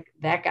murders. Like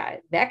that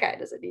guy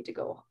doesn't need to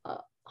go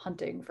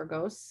hunting for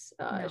ghosts.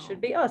 No. It should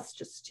be us,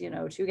 just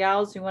two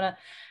gals who want to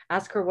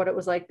ask her what it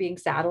was like being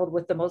saddled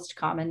with the most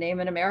common name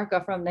in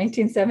America from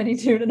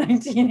 1972 to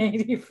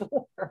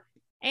 1984.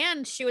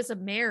 And she was a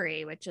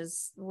Mary, which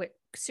is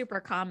super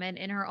common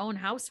in her own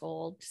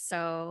household.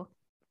 So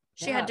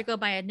she had to go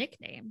by a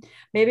nickname.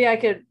 Maybe I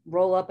could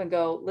roll up and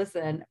go,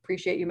 listen,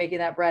 appreciate you making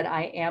that bread.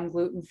 I am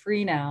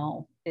gluten-free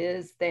now.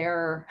 Is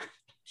there...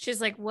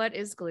 She's like, what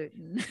is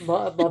gluten?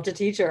 Love to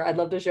teach her. I'd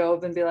love to show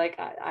up and be like,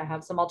 I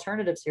have some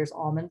alternatives. Here's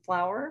almond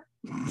flour.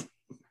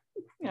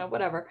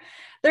 Whatever.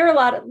 There are a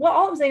lot of... Well,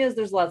 all I'm saying is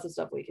there's lots of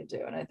stuff we can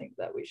do. And I think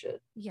that we should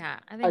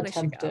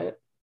attempt it.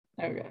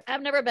 Okay.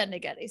 I've never been to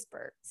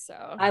Gettysburg, so...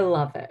 I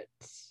love it.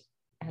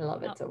 I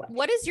love it so much.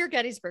 What is your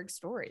Gettysburg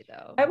story,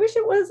 though? I wish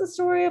it was a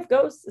story of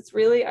ghosts. It's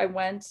really, I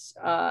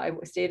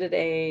stayed at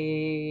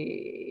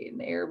an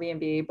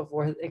Airbnb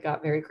before it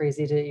got very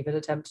crazy to even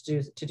attempt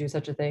to do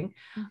such a thing.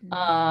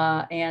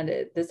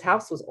 And this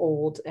house was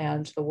old,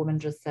 and the woman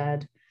just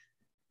said,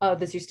 oh,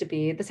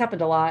 this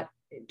happened a lot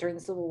during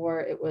the Civil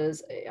War. It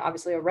was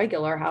obviously a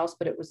regular house,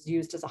 but it was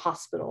used as a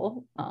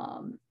hospital.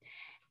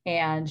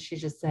 And she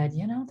just said,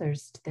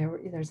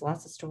 there's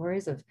lots of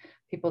stories of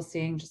people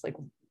seeing just like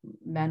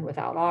men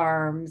without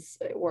arms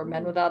or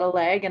men without a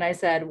leg. And I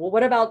said, well,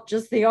 what about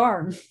just the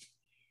arm?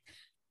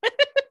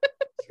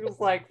 She was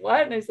like,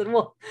 what? And I said,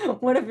 well,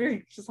 what if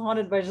you're just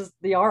haunted by just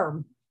the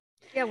arm?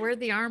 Yeah,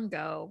 where'd the arm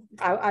go?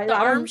 The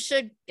arm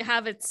should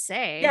have its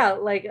say. Yeah,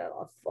 like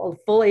a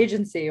full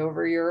agency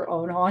over your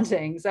own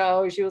haunting.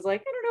 So she was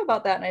like, I don't know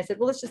about that. And I said,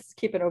 well, let's just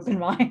keep an open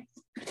mind.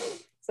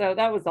 So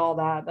that was all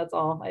that. That's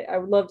all. I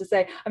would love to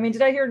say. I mean,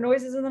 did I hear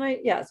noises in the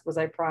night? Yes. Was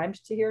I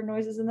primed to hear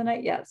noises in the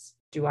night? Yes.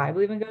 Do I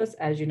believe in ghosts?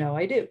 As you know,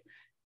 I do.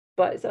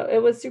 But so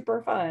it was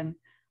super fun.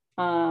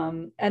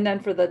 And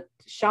then for the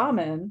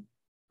shaman.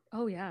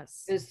 Oh,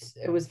 yes.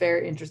 It was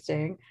very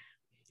interesting.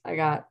 I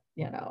got,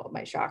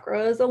 my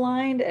chakras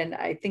aligned. And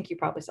I think you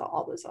probably saw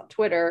all this on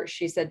Twitter.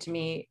 She said to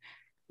me,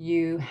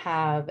 you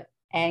have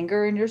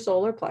anger in your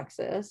solar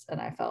plexus. And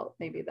I felt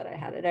maybe that I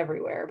had it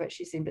everywhere, but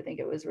she seemed to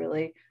think it was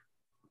really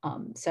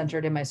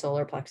centered in my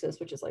solar plexus,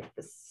 which is like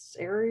this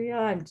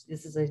area.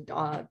 This is a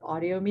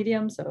audio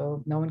medium,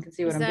 so no one can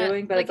see what I'm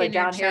doing, but it's like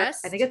down here.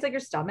 I think it's like your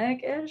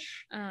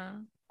stomach-ish.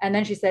 And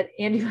then she said,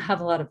 and you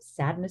have a lot of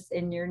sadness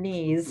in your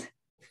knees.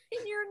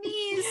 In your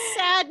knees,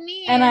 sad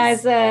knees. And I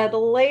said,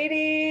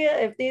 lady,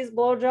 if these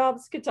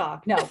blowjobs could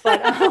talk. No,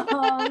 but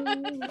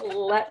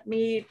let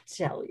me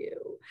tell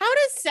you. How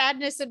does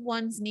sadness in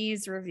one's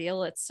knees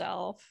reveal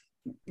itself?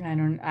 I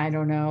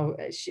don't know.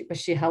 But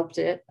she helped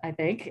it, I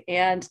think.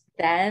 And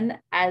then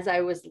as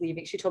I was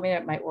leaving, she told me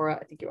that my aura,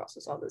 I think you also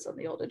saw this on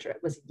the old intro,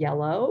 was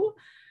yellow.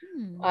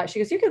 She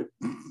goes, you could,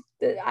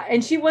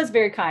 and she was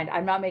very kind.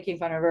 I'm not making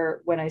fun of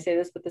her when I say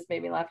this, but this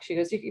made me laugh. She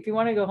goes, if you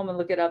want to go home and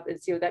look it up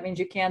and see what that means,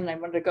 you can. And I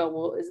wanted to go,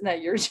 well, isn't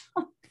that your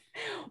job?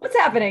 What's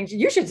happening?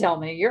 You should tell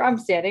me. I'm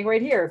standing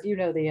right here if you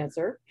know the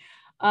answer.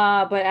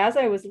 But as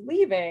I was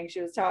leaving,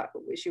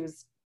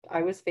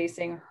 I was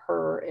facing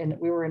her, and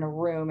we were in a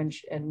room,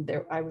 and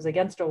there I was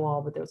against a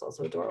wall, but there was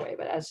also a doorway.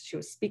 But as she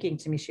was speaking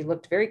to me, she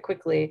looked very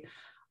quickly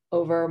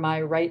over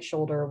my right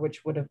shoulder,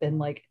 which would have been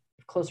like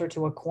closer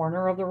to a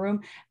corner of the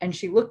room, and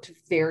she looked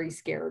very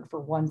scared for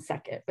 1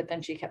 second, but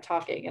then she kept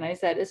talking. And I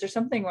said, is there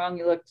something wrong?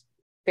 You looked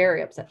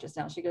very upset just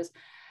now. She goes,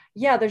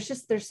 yeah,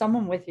 there's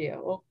someone with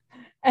you.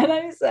 And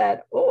I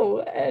said, oh,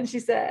 and she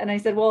said, and I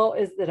said, well,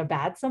 is it a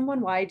bad someone?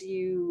 Why do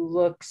you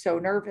look so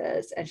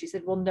nervous? And she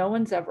said, well, no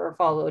one's ever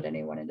followed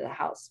anyone into the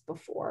house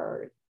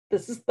before.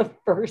 This is the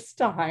first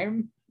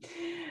time.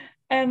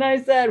 And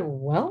I said,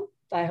 well,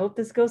 I hope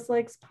this ghost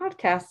likes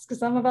podcasts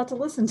because I'm about to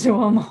listen to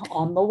them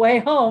on the way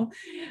home.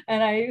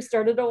 And I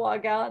started to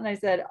walk out and I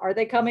said, are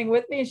they coming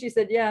with me? And she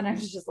said, yeah. And I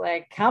was just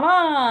like, come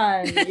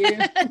on.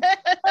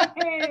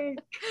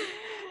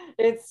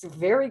 It's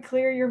very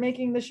clear you're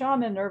making the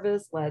shaman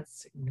nervous.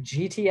 Let's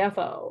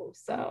GTFO.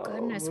 So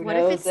goodness, what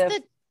if it's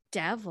the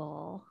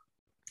devil?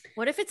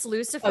 What if it's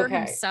Lucifer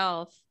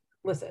himself?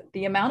 Listen,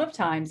 the amount of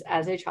times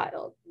as a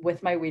child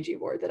with my Ouija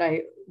board that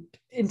I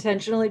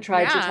intentionally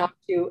tried to talk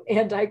to,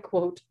 and I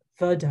quote,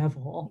 the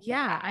devil.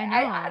 Yeah, I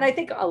know. And I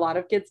think a lot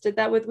of kids did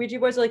that with Ouija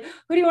boards. They're like,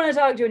 who do you want to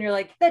talk to? And you're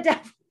like, the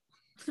devil.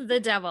 The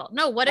devil.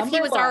 No, what if he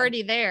was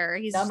already there?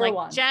 He's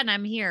like, Jen,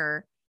 I'm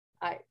here.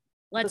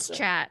 Let's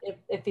chat.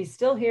 If he's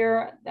still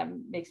here, that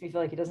makes me feel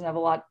like he doesn't have a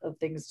lot of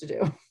things to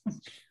do.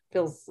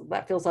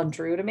 That feels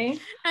untrue to me.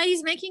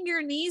 He's making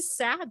your knees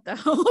sad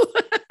though.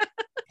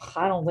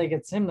 I don't think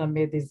it's him that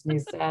made these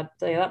knees sad, I'll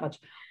tell you that much.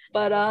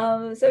 But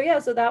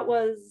so that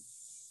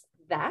was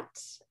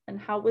that. And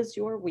how was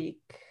your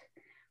week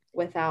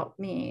without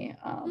me?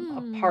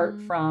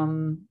 Apart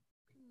from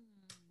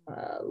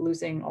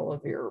losing all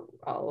of your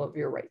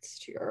rights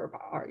to your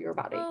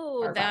body.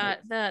 Oh,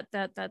 that.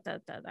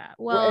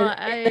 Well,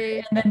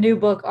 in the new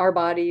book, Our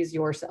Bodies,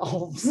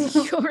 Yourselves.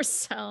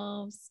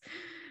 Yourselves.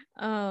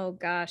 Oh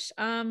gosh.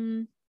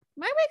 My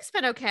week's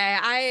been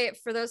okay.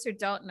 For those who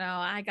don't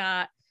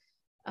know,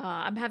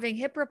 I'm having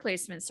hip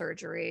replacement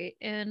surgery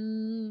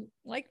in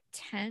like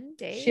 10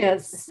 days. She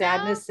has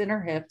sadness in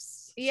her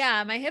hips.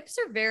 Yeah, my hips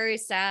are very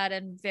sad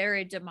and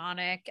very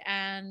demonic,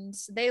 and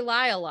they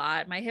lie a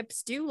lot. My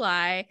hips do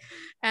lie,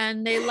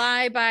 and they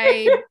lie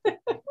by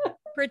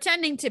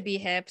pretending to be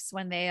hips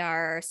when they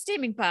are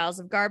steaming piles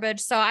of garbage.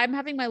 So I'm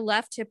having my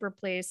left hip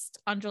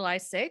replaced on July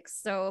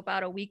 6th. So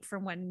about a week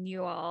from when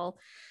you all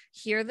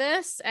hear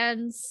this.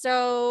 And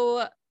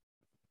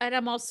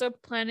I'm also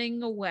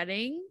planning a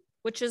wedding,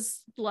 which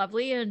is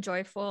lovely and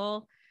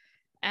joyful.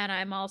 And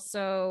I'm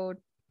also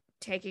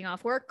taking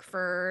off work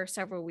for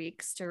several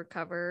weeks to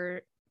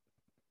recover.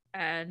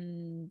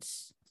 And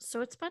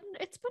so it's been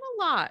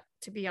a lot,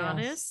 to be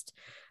honest.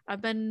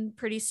 I've been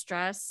pretty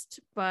stressed,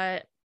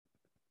 but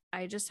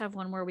I just have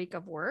one more week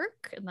of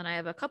work, and then I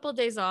have a couple of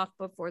days off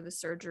before the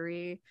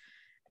surgery.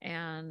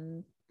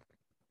 And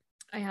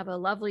I have a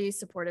lovely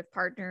supportive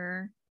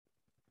partner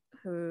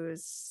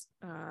who's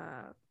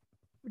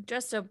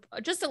just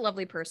a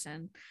lovely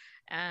person.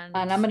 And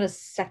I'm going to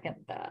second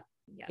that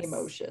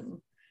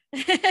emotion.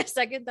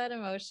 Second that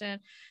emotion.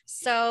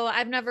 So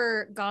I've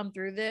never gone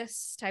through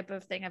this type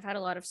of thing. I've had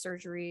a lot of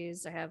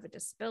surgeries. I have a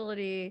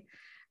disability,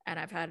 and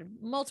I've had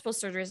multiple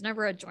surgeries,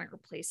 never a joint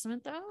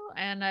replacement though.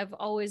 And I've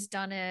always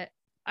done it.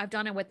 I've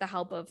done it with the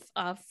help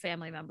of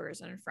family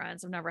members and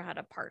friends. I've never had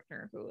a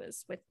partner who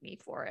is with me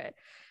for it.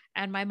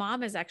 And my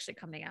mom is actually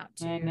coming out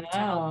to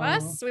help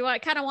us. We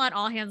kind of want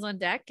all hands on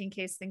deck in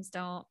case things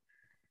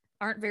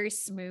aren't very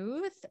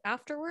smooth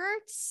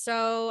afterwards.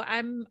 So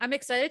I'm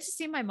excited to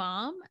see my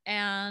mom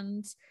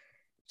and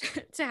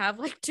to have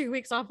like 2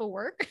 weeks off of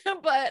work,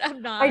 but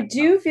I'm not. I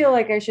do feel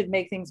like I should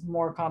make things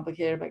more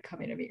complicated by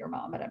coming to meet your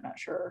mom, but I'm not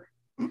sure.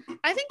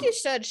 I think you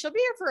should. She'll be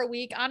here for a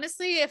week.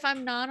 Honestly, if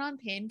I'm not on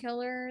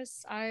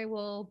painkillers, I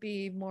will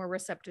be more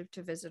receptive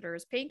to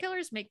visitors.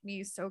 Painkillers make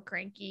me so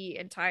cranky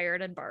and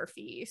tired and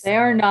barfy. So. They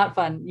are not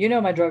fun. You know,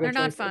 my drug of choice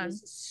not fun.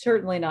 Is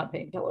certainly not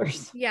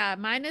painkillers. Yeah,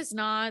 mine is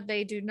not.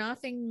 They do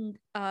nothing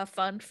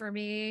fun for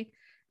me,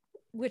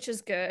 which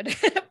is good.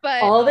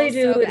 But all they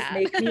do is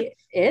make me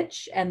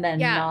itch and then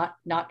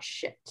not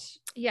shit.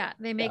 Yeah,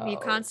 they make me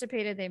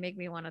constipated. They make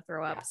me want to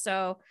throw up. Yeah.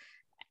 So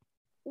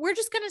we're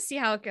just going to see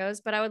how it goes,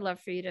 but I would love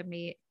for you to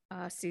meet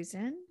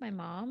Susan, my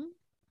mom.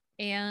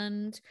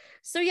 And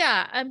so,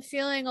 I'm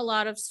feeling a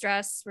lot of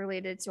stress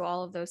related to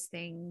all of those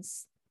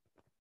things.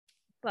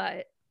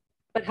 But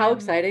how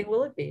exciting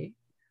will it be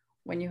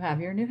when you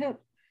have your new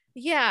hip?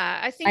 Yeah,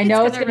 I think I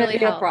know it's going to really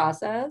be a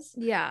process.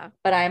 Yeah.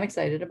 But I am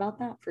excited about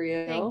that for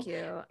you. Thank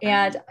you.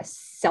 And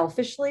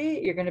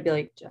selfishly, you're going to be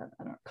like, Jen,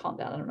 calm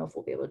down. I don't know if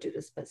we'll be able to do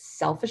this, but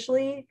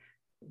selfishly,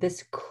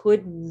 this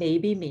could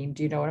maybe mean,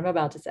 do you know what I'm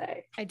about to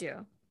say? I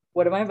do.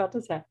 What am I about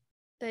to say?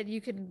 That you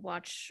can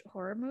watch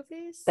horror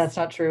movies? That's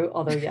not true,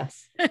 although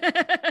yes.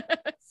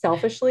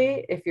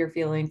 Selfishly, if you're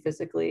feeling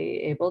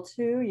physically able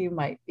to, you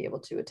might be able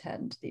to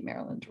attend the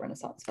Maryland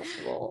Renaissance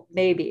Festival.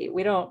 Maybe.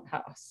 We don't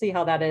see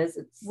how that is.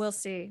 We'll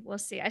see.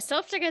 I still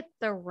have to get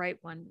the right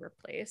one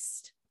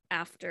replaced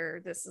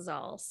after this is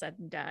all said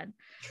and done.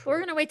 We're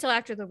going to wait till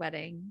after the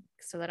wedding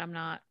so that I'm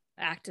not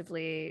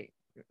actively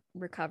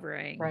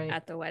recovering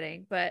at the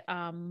wedding. But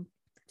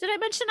did I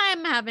mention I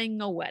am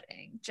having a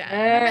wedding, Jen?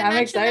 I'm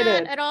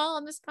excited at all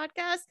on this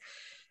podcast?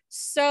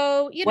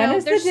 So, when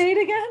is the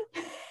date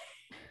again?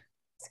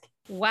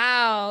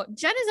 Wow.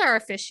 Jen is our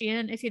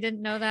officiant. If you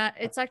didn't know that,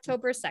 it's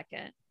October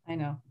 2nd. I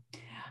know.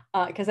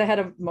 Because I had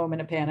a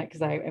moment of panic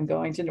because I am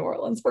going to New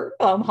Orleans for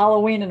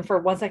Halloween. And for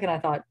 1 second, I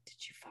thought,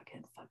 did you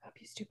fucking fuck up,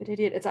 you stupid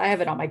idiot? I have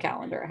it on my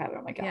calendar.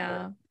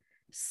 Yeah.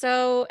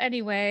 So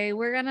anyway,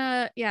 we're going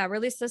to,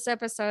 release this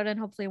episode and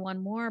hopefully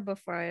one more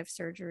before I have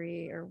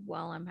surgery or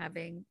while I'm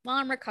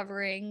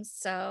recovering.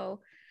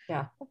 So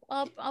yeah,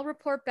 I'll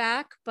report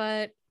back,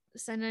 but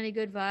send any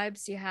good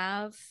vibes you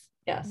have.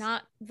 Yes.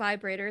 Not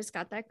vibrators,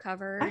 got that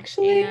covered.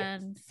 Actually,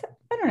 and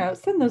I don't know.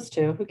 Send those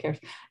too. Who cares?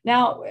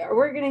 Now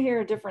we're going to hear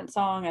a different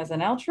song as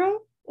an outro.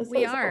 Is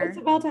what's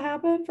about to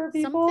happen for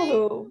people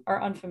who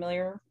are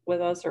unfamiliar with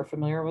us or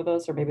familiar with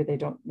us, or maybe they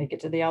don't make it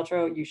to the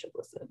outro. You should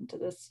listen to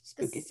this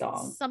spooky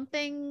song.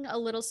 Something a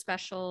little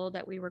special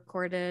that we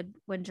recorded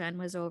when Jen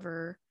was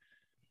over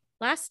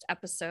last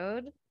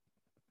episode,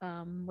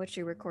 which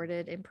we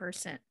recorded in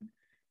person.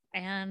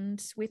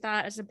 And we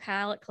thought as a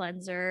palate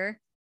cleanser,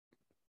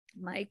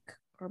 Mike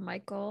or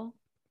Michael,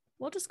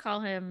 we'll just call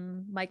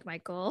him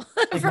Michael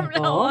from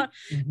now on.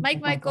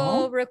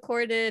 Michael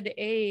recorded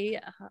a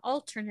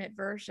alternate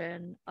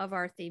version of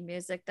our theme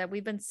music that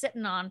we've been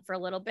sitting on for a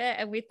little bit,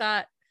 and we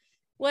thought,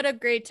 what a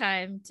great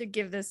time to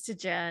give this to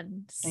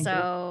Jen.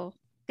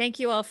 Thank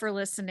you all for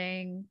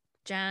listening.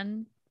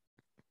 Jen,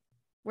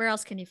 where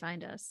else can you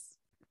find us?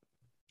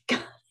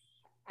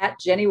 At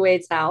Jenny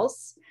Wade's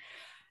house.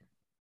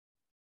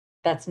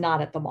 That's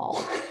not at the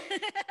mall.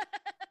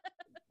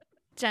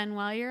 Jen,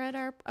 while you're at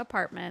our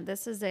apartment,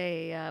 this is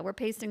we're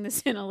pasting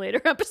this in a later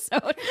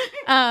episode.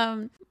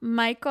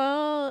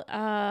 Michael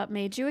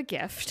made you a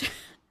gift.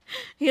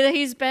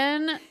 He's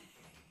been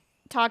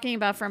talking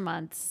about for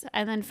months.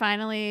 And then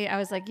finally I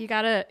was like, we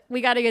gotta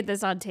get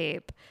this on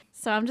tape.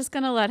 So I'm just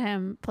going to let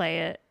him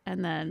play it.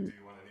 And then do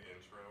you want any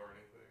intro or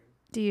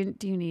anything?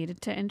 Do you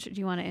need to intro? Do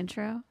you want an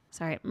intro?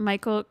 Sorry.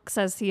 Michael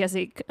says he has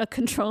a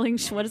controlling,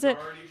 what is it?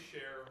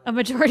 A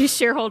majority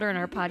shareholder in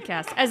our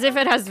podcast, as if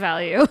it has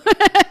value.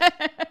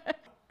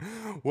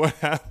 What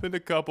happened a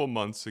couple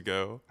months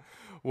ago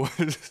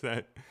was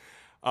that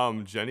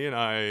Jenny and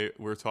I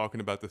were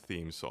talking about the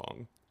theme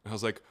song. I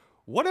was like,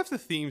 what if the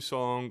theme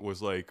song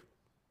was like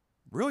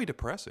really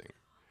depressing?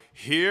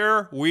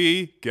 Here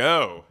we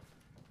go.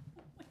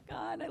 Oh my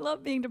God, I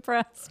love being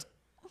depressed.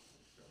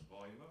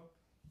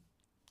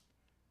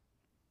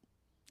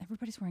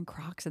 Everybody's wearing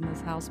Crocs in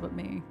this house but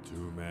me.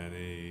 Too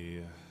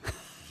many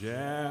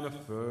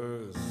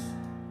Jennifers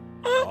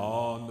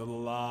on the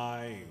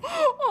line.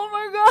 Oh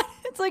my God,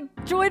 it's like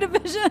Joy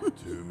Division.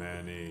 Too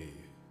many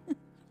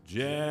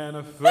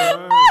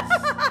Jennifers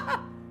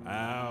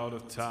out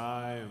of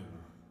time.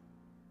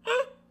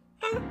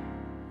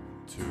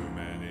 Too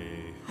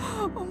many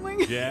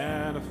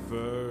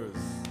Jennifers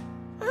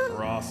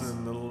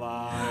crossing the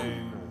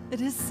line. It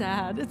is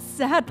sad. It's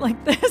sad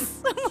like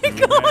this. Oh my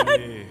Too God.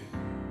 many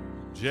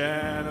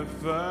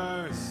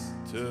Jennifers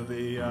to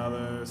the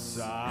other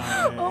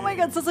side. Oh my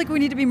God, sounds like we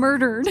need to be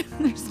murdered.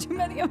 There's too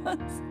many of us.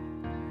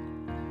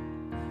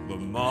 The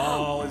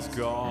mall is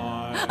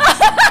gone.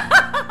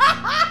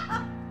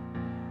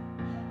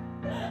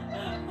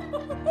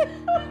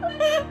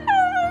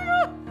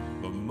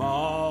 The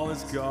mall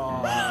is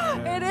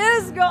gone. It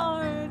is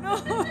gone.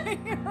 Oh my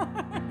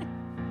God.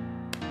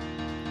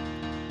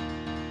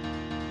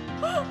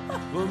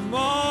 The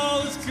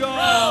mall is gone.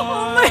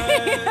 Oh my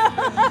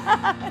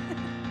God.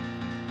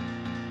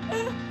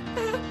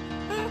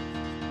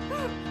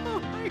 Oh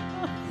my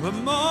God. The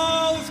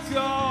mall is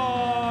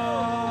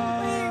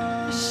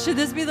gone. Should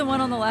this be the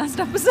one on the last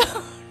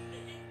episode?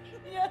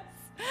 Yes.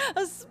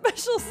 A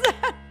special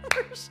sad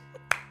version.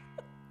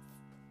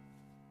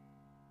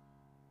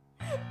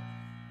 It's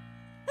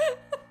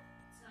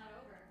not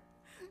over.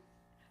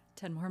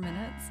 10 more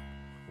minutes.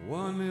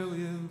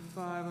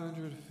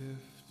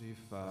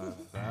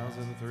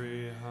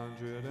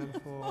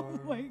 1,555,304. Oh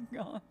my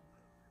God.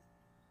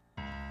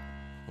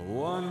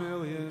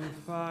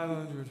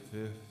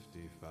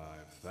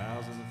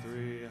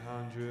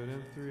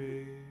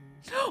 1,555,303.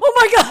 Oh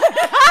my God.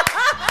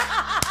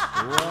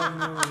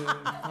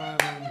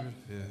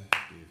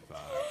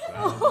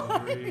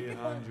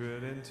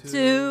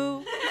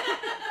 1,555,302.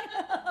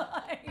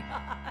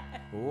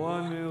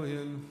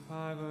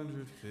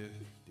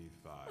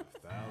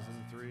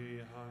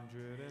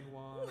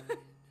 1,555,301.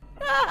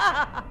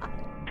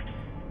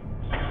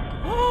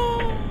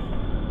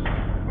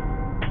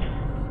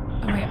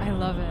 Oh my, I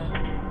love it.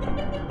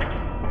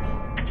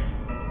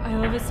 I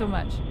love it so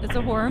much. It's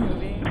a horror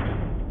movie.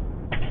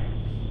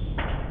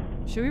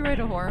 Should we write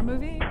a horror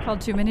movie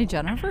called Too Many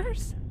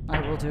Jennifers? I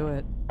will do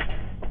it.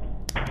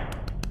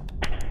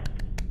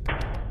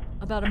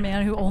 About a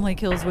man who only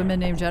kills women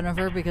named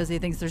Jennifer because he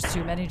thinks there's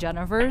too many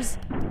Jennifers.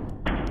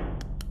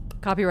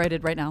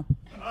 Copyrighted right now.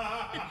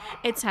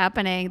 It's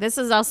happening. This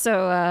is also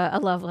a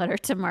love letter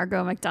to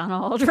Margot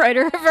McDonald,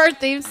 writer of our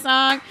theme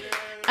song.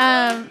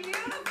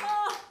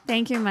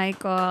 Thank you,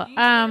 Michael.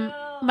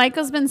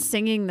 Michael's been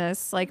singing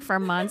this like for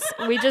months.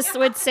 We just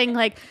would sing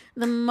like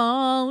the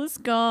mall is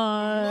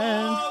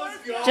gone.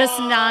 Just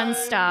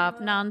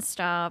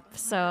nonstop.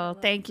 So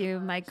thank you,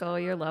 Michael.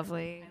 You're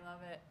lovely.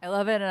 I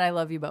love it, and I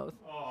love you both.